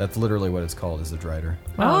 that's literally what it's called, is a drider.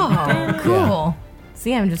 Oh, cool.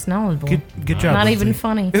 See, I'm just knowledgeable. Good job. Not even Lindsay.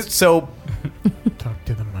 funny. So Talk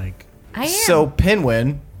to the mic. I am. So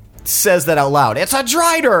Pinwin says that out loud. It's a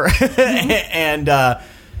drider, and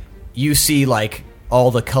you see like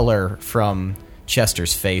all the color from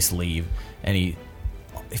Chester's face leave, and he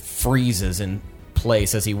freezes in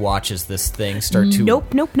place as he watches this thing start to.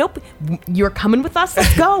 Nope. You're coming with us.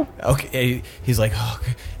 Let's go. Okay, he's like, oh,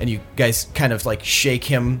 okay. And you guys kind of like shake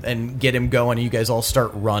him and get him going, and you guys all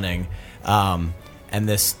start running. And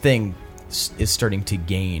this thing is starting to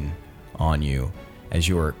gain on you as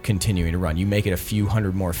you're continuing to run. You make it a few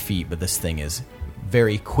hundred more feet, but this thing is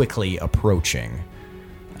very quickly approaching.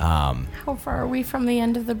 How far are we from the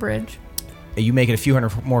end of the bridge? You make it a few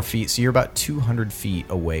hundred more feet, so you're about 200 feet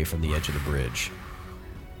away from the edge of the bridge.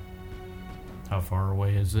 How far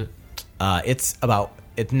away is it? It's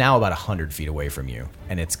now about 100 feet away from you,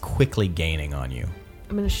 and it's quickly gaining on you.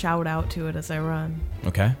 I'm going to shout out to it as I run.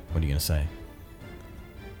 Okay, what are you gonna say?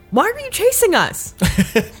 Why are you chasing us?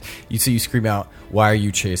 You scream out, "Why are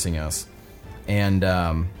you chasing us?" And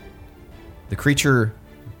the creature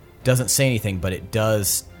doesn't say anything, but it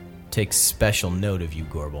does take special note of you,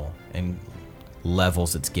 Gorbel, and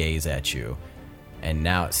levels its gaze at you. And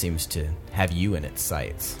now it seems to have you in its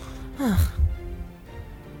sights.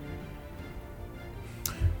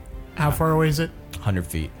 How far away is it? 100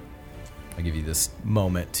 feet. I'll give you this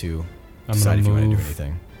moment to I'm decide gonna if you want to do move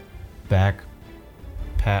anything. back,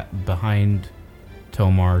 behind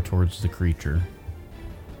Tomar towards the creature,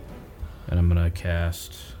 and I'm gonna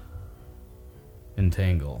cast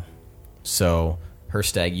Entangle. So,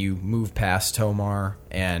 Herstag, you move past Tomar,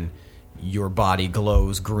 and your body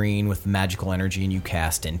glows green with magical energy, and you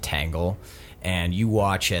cast Entangle. And you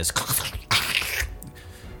watch as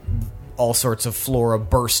all sorts of flora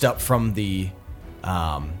burst up from the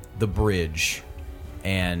bridge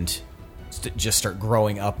and just start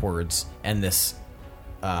growing upwards. And this,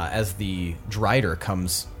 as the Drider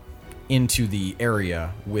comes into the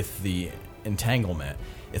area with the entanglement,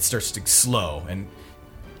 it starts to slow and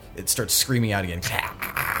it starts screaming out again.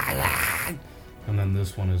 And then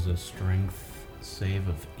this one is a strength save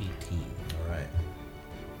of 18. All right.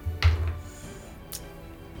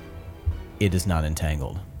 It is not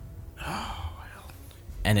entangled.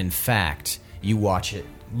 And in fact, you watch it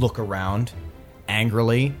look around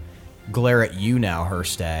angrily, glare at you now,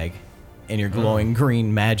 Herstag, in your glowing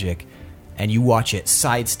green magic, and you watch it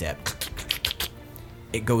sidestep.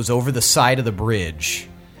 It goes over the side of the bridge,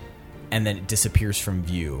 and then it disappears from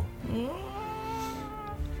view.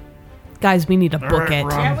 Guys, we need to book it.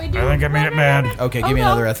 I think I made it mad. Okay, give me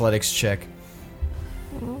another athletics check.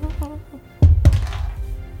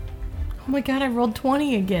 Oh my god, I rolled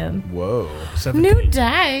 20 again. Whoa. 17. New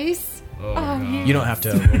dice. You don't have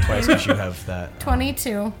to roll twice because you have that.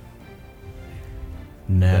 22.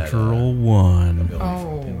 Natural 1. ability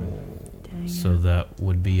Oh. for Pinwin. So that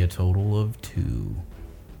would be a total of 2.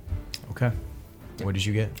 Okay. What did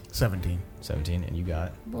you get? 17. 17, and you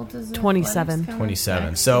got Well, does 27.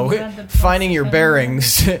 27. So, finding your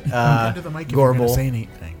bearings, Into the mic if you're gonna say Gorbel.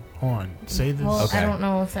 anything. Hold on. Say this. Well, Okay. I don't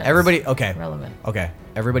know if that's Everybody, okay. relevant. Okay.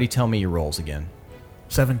 Everybody tell me your rolls again.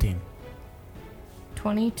 17.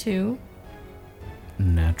 22.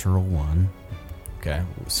 Natural 1. Okay.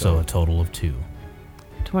 So a total of 2.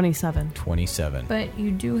 27. 27. But you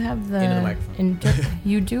do have Into the microphone.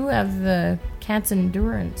 you do have the cat's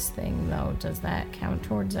endurance thing, though. Does that count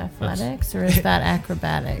towards athletics, or is that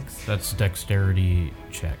acrobatics? That's dexterity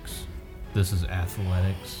checks. This is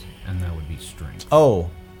athletics, and that would be strength. Oh.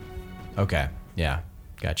 Okay. Yeah.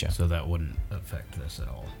 Gotcha. So that wouldn't affect this at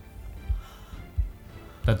all.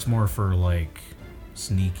 That's more for, like,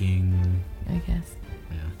 sneaking. I guess.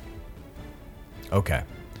 Yeah. Okay.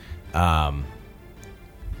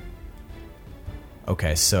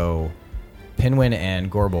 Okay, so Pinwin and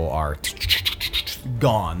Gorbel are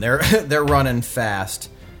gone. They're running fast.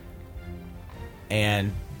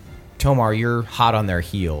 And Tomar, you're hot on their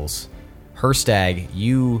heels. Herstag,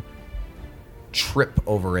 you trip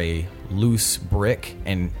over a loose brick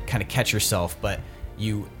and kind of catch yourself, but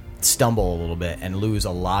you stumble a little bit and lose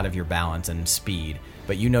a lot of your balance and speed.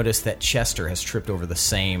 But you notice that Chester has tripped over the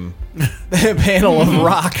same panel of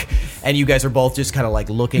rock, and you guys are both just kind of like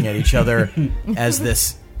looking at each other as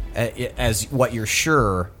what you're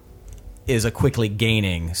sure is a quickly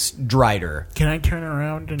gaining Drider. Can I turn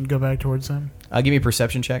around and go back towards them? Give me a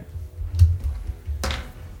perception check.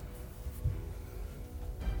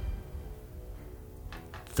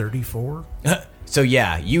 34. So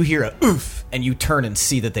yeah, you hear a oof, and you turn and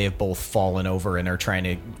see that they have both fallen over and are trying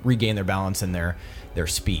to regain their balance and their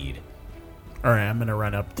speed. All right, I'm going to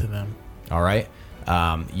run up to them. All right,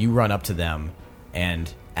 you run up to them,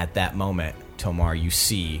 and at that moment, Tomar, you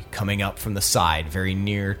see coming up from the side, very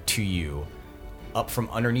near to you, up from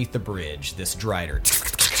underneath the bridge, this Drider.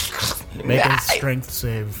 Make a strength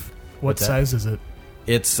save. What What's that? size is it?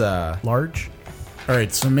 It's Large? All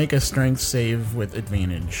right, so make a strength save with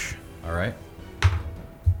advantage. all right.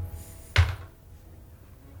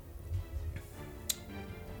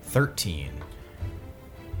 13.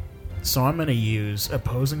 So I'm going to use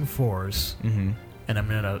opposing force, and I'm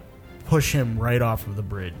going to push him right off of the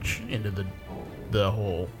bridge into the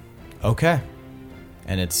hole. Okay,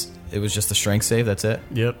 and it was just the strength save. That's it.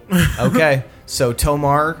 Yep. Okay, so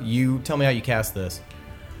Tomar, you tell me how you cast this.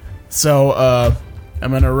 So I'm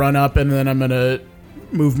going to run up, and then I'm going to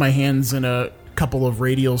move my hands in a couple of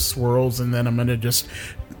radial swirls, and then I'm going to just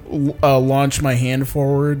launch my hand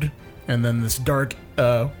forward, and then this dark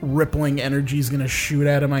rippling energy is going to shoot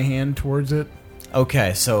out of my hand towards it.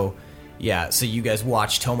 Okay, so yeah, so you guys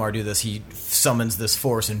watch Tomar do this. He summons this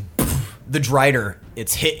force, and the Drider,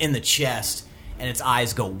 it's hit in the chest, and its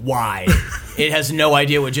eyes go wide. It has no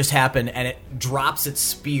idea what just happened, and it drops its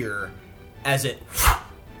spear as it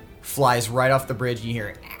flies right off the bridge, and you hear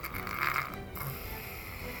it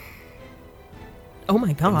Oh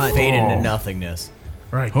my god. fade into nothingness.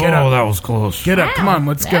 All right, get Oh, up. that was close. Get up. Come on,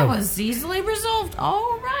 let's that go. was easily resolved.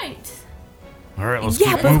 All right. All right, let's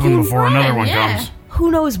Yeah, keep but moving who before ran? another one Yeah. comes.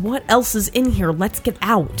 Who knows what else is in here? Let's get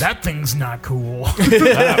out. That thing's not cool.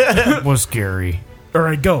 That was scary. All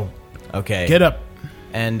right, go. Okay. Get up.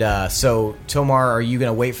 And so, Tomar, are you going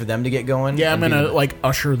to wait for them to get going? Yeah, I'm And going do- to, like,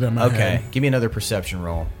 usher them Okay, ahead. give me another perception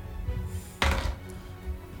roll.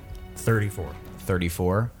 34.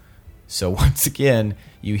 34. So once again,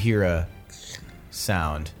 you hear a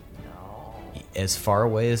sound as far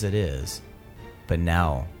away as it is, but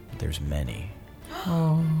now there's many.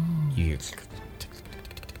 You hear,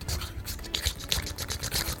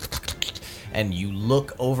 and you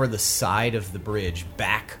look over the side of the bridge,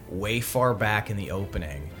 back, way far back in the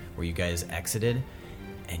opening where you guys exited,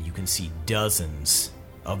 and you can see dozens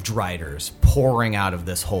of Driders pouring out of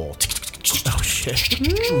this hole. Oh shit!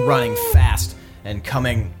 Running fast and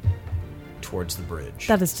coming towards the bridge.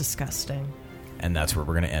 That is disgusting. And that's where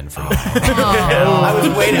we're going to end for now. I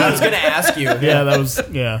was waiting. I was going to ask you. Yeah, that was,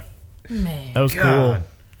 yeah. Man. That was cool.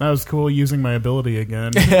 That was cool using my ability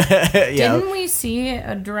again. Yeah. Didn't we see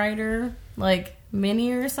a Drider, like,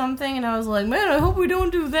 mini or something? And I was like, man, I hope we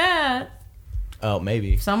don't do that. Oh,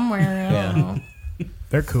 maybe. Somewhere. I don't know.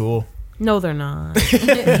 They're cool. No, they're not.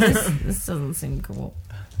 This doesn't seem cool.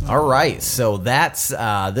 All right, so that's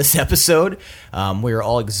this episode. We were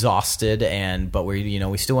all exhausted, but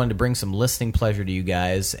we still wanted to bring some listening pleasure to you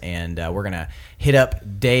guys, and we're gonna hit up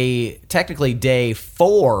technically day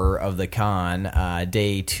 4 of the con,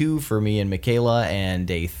 day 2 for me and Michaela, and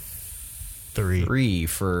day 3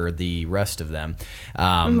 for the rest of them.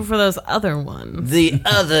 For those other ones. The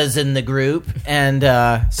others in the group, and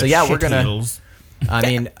so yeah, we're gonna. Heels. I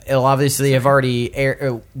mean, it'll obviously have already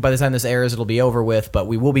by the time this airs, it'll be over with, but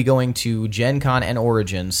we will be going to Gen Con and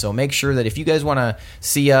Origins, so make sure that if you guys want to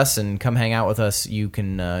see us and come hang out with us, you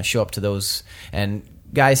can show up to those. And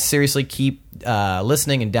guys, seriously, keep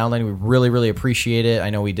listening and downloading. We really, really appreciate it.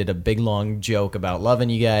 I know we did a big, long joke about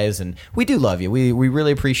loving you guys, and we do love you. We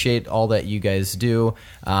really appreciate all that you guys do,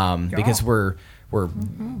 because we're we're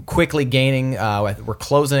quickly gaining. We're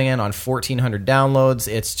closing in on 1,400 downloads.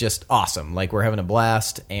 It's just awesome. Like, we're having a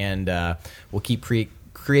blast, and we'll keep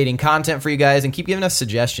creating content for you guys, and keep giving us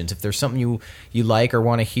suggestions. If there's something you like or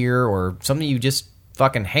want to hear, or something you just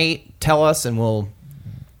fucking hate, tell us, and we'll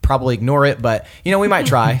probably ignore it, but we might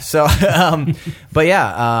try. So but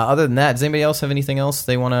yeah, other than that, does anybody else have anything else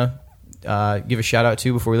they want to give a shout out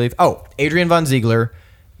to before we leave? Adrian Von Ziegler,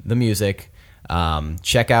 the music.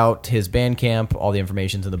 Check out his Bandcamp. All the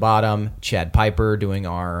information's in the bottom. Chad Piper doing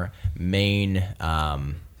our main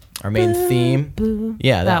theme.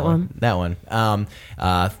 Yeah, that one.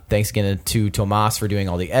 Thanks again to Tomas for doing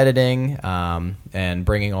all the editing and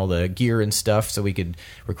bringing all the gear and stuff so we could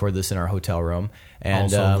record this in our hotel room.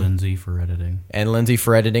 And also Lindsay for editing. And Lindsay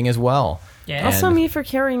for editing as well. Yeah. Also me for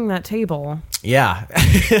carrying that table. Yeah.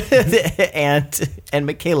 and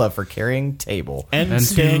Michaela for carrying table. And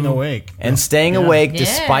staying awake. And staying awake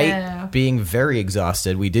despite being very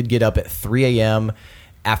exhausted. We did get up at 3 a.m.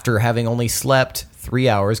 after having only slept 3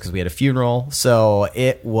 hours because we had a funeral. So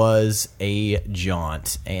it was a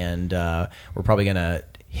jaunt. And we're probably going to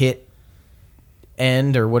hit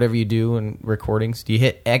end or whatever you do in recordings. Do you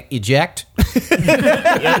hit eject?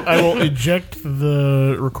 Yeah, I will eject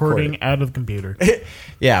the recording out of the computer.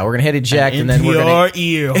 Yeah, we're gonna hit eject, and then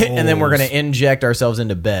we're gonna inject ourselves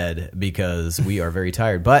into bed because we are very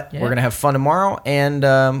tired. But we're gonna have fun tomorrow, and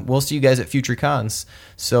we'll see you guys at future cons.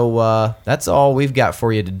 So that's all we've got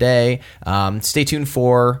for you today. Stay tuned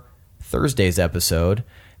for Thursday's episode,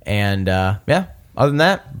 and other than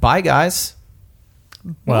that, bye guys.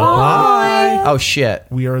 Well, bye. Oh shit.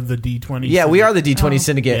 We are the D20. Yeah, we are the D20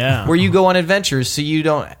 Syndicate, Yeah. where you go on adventures, so you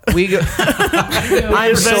don't. We go.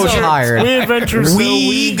 I'm so tired.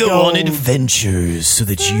 We go on adventures so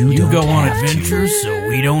that you don't go on have adventures so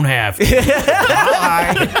we don't have to.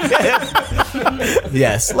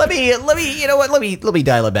 Yes. Let me. You know what? Let me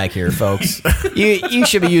dial it back here, folks. You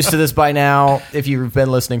should be used to this by now if you've been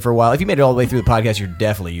listening for a while. If you made it all the way through the podcast, you're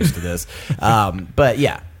definitely used to this. But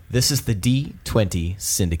yeah. This is the D20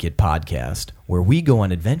 Syndicate podcast, where we go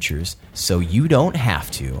on adventures so you don't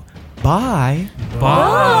have to. Bye.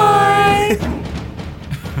 Bye.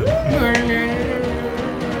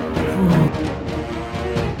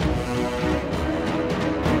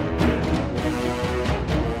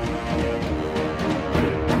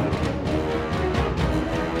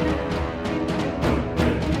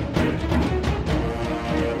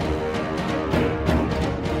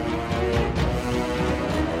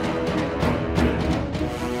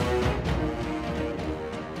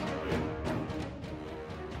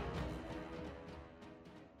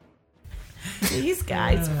 These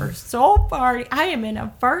guys are so farty. I am in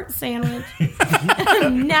a fart sandwich.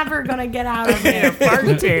 I'm never gonna get out of there.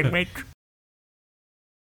 Fart sandwich.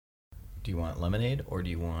 Do you want lemonade or do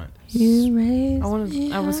you want...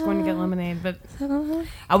 I was going to get lemonade, but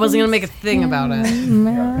I wasn't going to make a thing about it.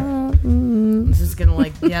 I was just going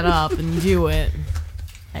to get up and do it.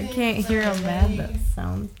 I can't hear how bad that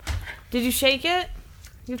sounds. Did you shake it?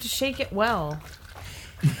 You have to shake it well.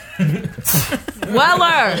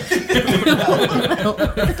 Weller!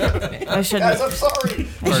 I shouldn't. Guys, I'm sorry.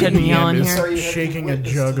 I shouldn't yell in is here. shaking a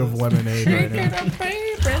jug of lemonade right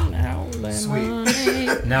now.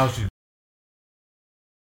 Sweet. Now she.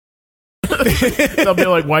 They'll be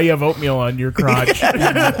like, why you have oatmeal on your crotch?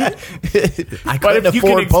 I couldn't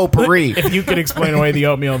afford potpourri. If you can explain away the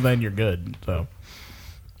oatmeal, then you're good. So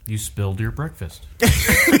You spilled your breakfast.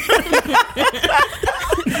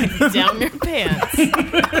 Down your pants.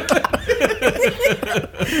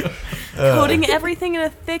 Coating everything in a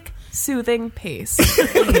thick, soothing paste.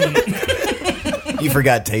 You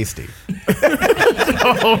forgot tasty.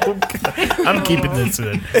 I'm keeping this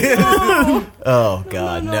in. Oh,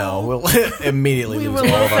 God, no. We'll immediately lose all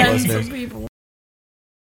of our listeners.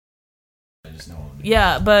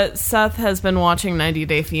 Yeah, but Seth has been watching 90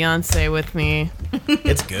 Day Fiance with me,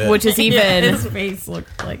 It's good. which is even. His face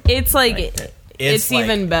looked like. It's it's like-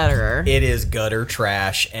 even better. It is gutter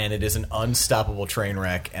trash, and it is an unstoppable train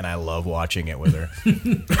wreck, and I love watching it with her.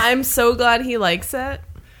 I'm so glad he likes it.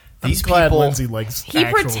 These I'm glad people... Lindsay likes He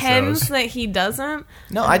actual pretends shows. that he doesn't.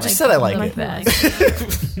 No, I just said I like it.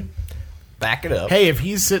 That. Back it up. Hey, if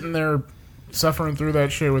he's sitting there suffering through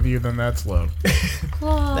that shit with you, then that's love.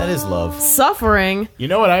 That is love. Suffering. You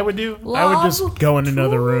know what I would do? I would just go in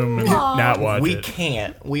another room and not watch We it.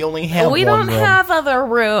 can't. We only have We one don't room. have other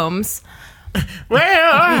rooms.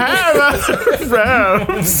 Well, I have other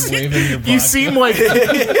rooms. You seem like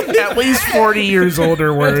at least 40 years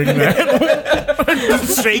older wearing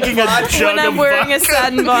that. Shaking a jug When I'm of wearing vodka. a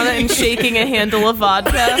satin bonnet and shaking a handle of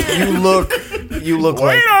vodka. You look like We don't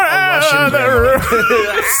a have Russian other grandma.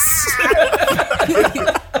 rooms.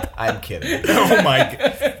 I'm kidding. Oh my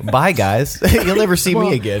god. Bye, guys. You'll never see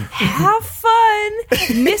me again. Have fun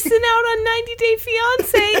missing out on 90 Day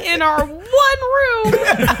Fiancé in our one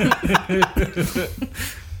room.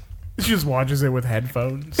 She just watches it with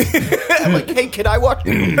headphones. I'm like, hey, can I watch?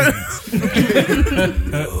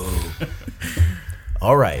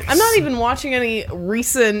 All right. I'm not even watching any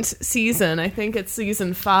recent season. I think it's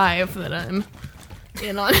season 5 that I'm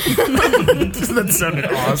in on. That sounded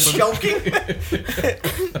awesome. Choking.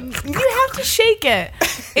 You have to shake it.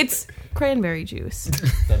 It's cranberry juice.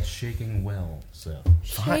 That's shaking well, Seth.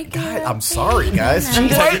 Shake God, it I'm up sorry, in guys. the Jeez,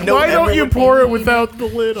 night. I didn't know Why don't everyone- you pour it without the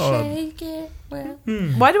lid on? Shake it well.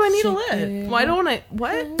 Why do I need a lid? Why don't I?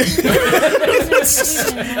 What?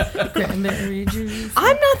 Cranberry juice.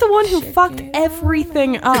 I'm not the one who fucked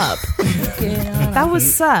everything up. That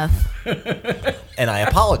was Seth. And I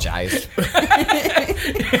apologize.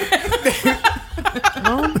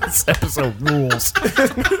 This episode rules.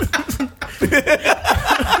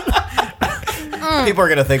 People are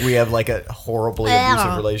gonna think we have like a horribly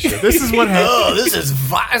abusive relationship. This is what Oh, this is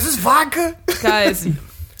vodka. Guys,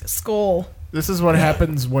 skull. This is what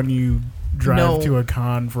happens when you drive No. to a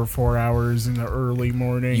con for 4 hours in the early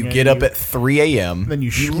morning. You and get up at 3 a.m. Then you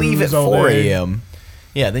leave at schmooze all 4 day. a.m.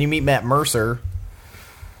 Yeah, then you meet Matt Mercer.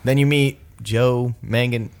 Then you meet Joe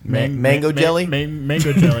Mango Jelly. Mango jelly.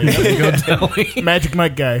 Mango jelly. Magic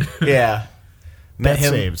Mike guy. Yeah. Met Death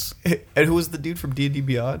him. saves. And who was the dude from D&D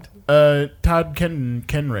Beyond? Todd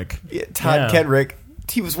Kenrick. Yeah, Todd Yeah. Kenrick.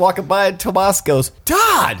 He was walking by and Tomas goes,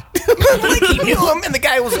 Todd! Like he knew him. And the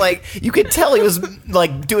guy was like, you could tell he was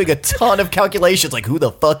like doing a ton of calculations. Like, who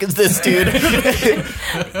the fuck is this dude?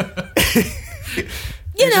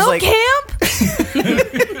 You know, like- camp.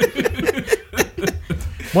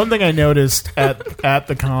 One thing I noticed at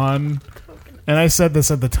the con, and I said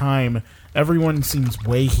this at the time, everyone seems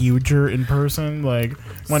way huger in person. Like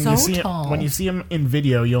when So you see tall. when you see them in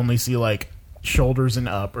video, you only see like shoulders and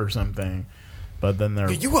up or something. But then they're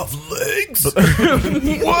You have legs? whoa!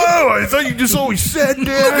 I thought you just always sat down.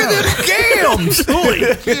 Look at them gams! Holy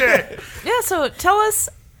shit! Yeah, so tell us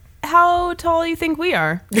how tall you think we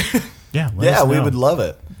are. Yeah, let Yeah, us we know. would love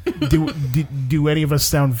it. Do any of us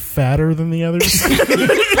sound fatter than the others?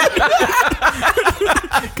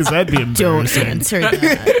 Because that'd be embarrassing. Answer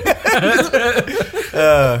that.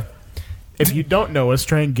 If you don't know us,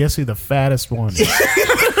 try and guess who the fattest one is.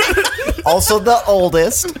 Also the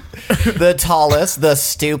oldest, the tallest, the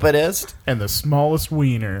stupidest, And the smallest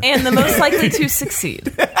wiener. And the most likely to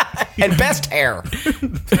succeed. and best hair.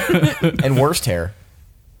 And worst hair.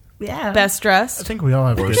 Yeah. Best I dressed. think we all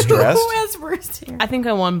have Worst good dressed. Who has worst hair? I think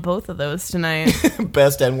I won both of those tonight.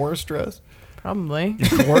 Best and worst dressed. Probably.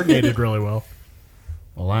 coordinated really well.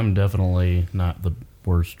 Well, I'm definitely not the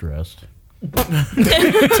worst dressed.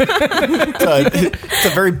 It's a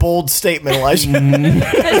very bold statement, Elijah.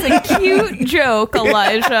 That's a cute joke,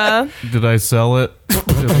 Elijah. Did I sell it?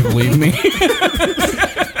 Just believe me.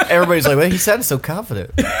 Everybody's like, well, he sounded so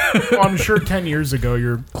confident. Well, I'm sure 10 years ago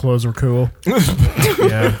your clothes were cool.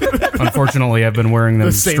 Yeah. Unfortunately, I've been wearing them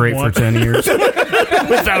The same straight one. for 10 years.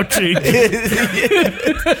 Without change.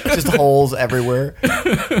 Just holes everywhere.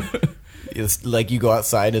 It's like you go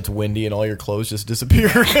outside and it's windy and all your clothes just disappear.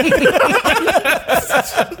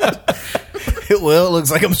 Well, it looks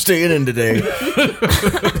like I'm staying in today.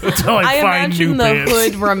 Until I, I find new imagine the pants.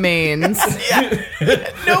 hood remains.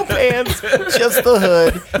 Yeah, no pants, just the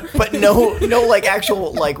hood, but no like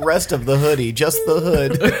actual like rest of the hoodie, just the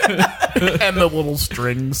hood. And the little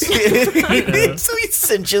strings. So he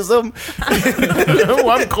cinches them. Oh,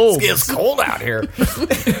 I'm cold. It's cold out here.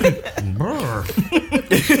 Brr.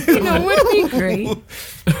 You know, would be great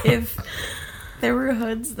if there were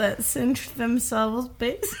hoods that cinched themselves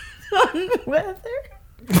based on weather.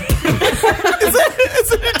 Is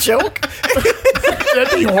it a joke?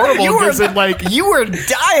 That'd be horrible because it, like, You were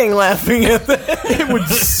dying laughing at that. it would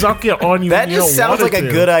suck it on you. That when you just don't sounds want like it a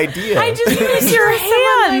to. good idea. I just use your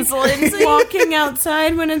hands, Lindsay. Walking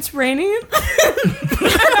outside when it's raining.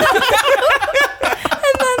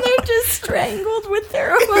 And then they're just strangled with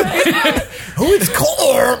their hood. Oh, it's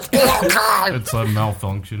cold. Oh, God. It's a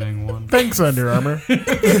malfunctioning one. Thanks, Under Armour.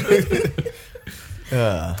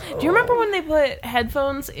 Do you remember when they put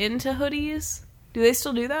headphones into hoodies? Do they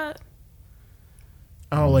still do that?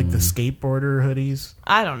 Oh, like the skateboarder hoodies.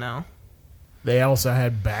 I don't know. They also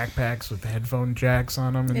had backpacks with headphone jacks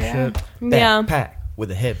on them and Yeah. shit. Yeah. Backpack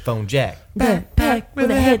with a headphone jack. Backpack with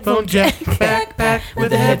a headphone jack. Backpack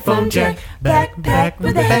with a headphone jack. Backpack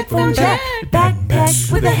with a headphone jack.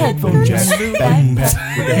 Backpack with a headphone jack.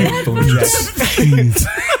 Backpack with a headphone jack.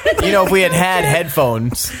 You know, if we had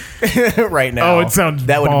headphones right now, Oh, it sounds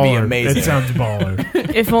that would be baller. amazing. It sounds baller.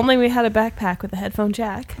 If only we had a backpack with a headphone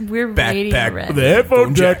jack. We're waiting Backpack already. The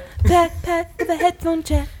headphone jack. Backpack with a headphone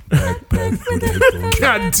jack. God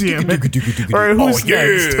damn it. All right, who's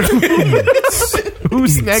next?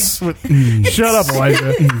 Who's next? Shut up,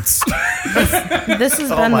 Elijah. This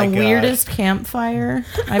has Oh been my the God. weirdest campfire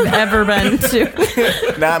I've ever been to.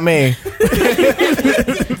 Not me.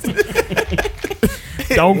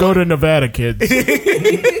 Don't go to Nevada, kids.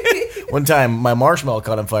 One time, my marshmallow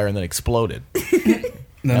caught on fire and then exploded. Then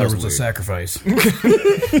was there was a weird. sacrifice.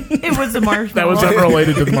 It was a marshmallow. That was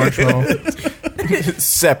unrelated to the marshmallow.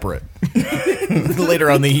 Separate.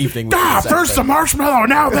 Later on the evening. we did First the marshmallow,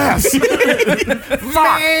 now this. Man!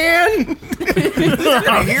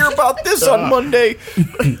 I hear about this on Monday.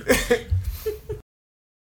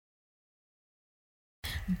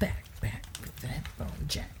 Backpack with the headphone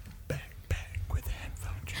jack. Backpack with a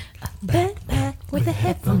headphone jack. Backpack with a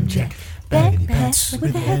headphone jack. Backpack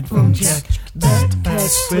with a headphone jack.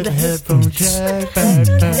 Backpack with a headphone jack.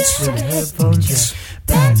 Backpack with a headphone jack.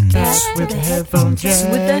 Backpack with a headphone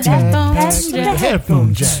jack. With the headphone With a jack.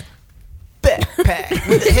 headphone jack. Backpack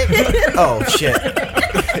with a hip. Oh, shit.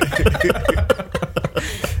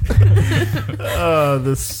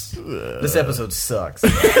 This This episode sucks.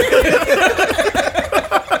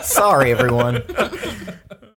 Sorry, everyone.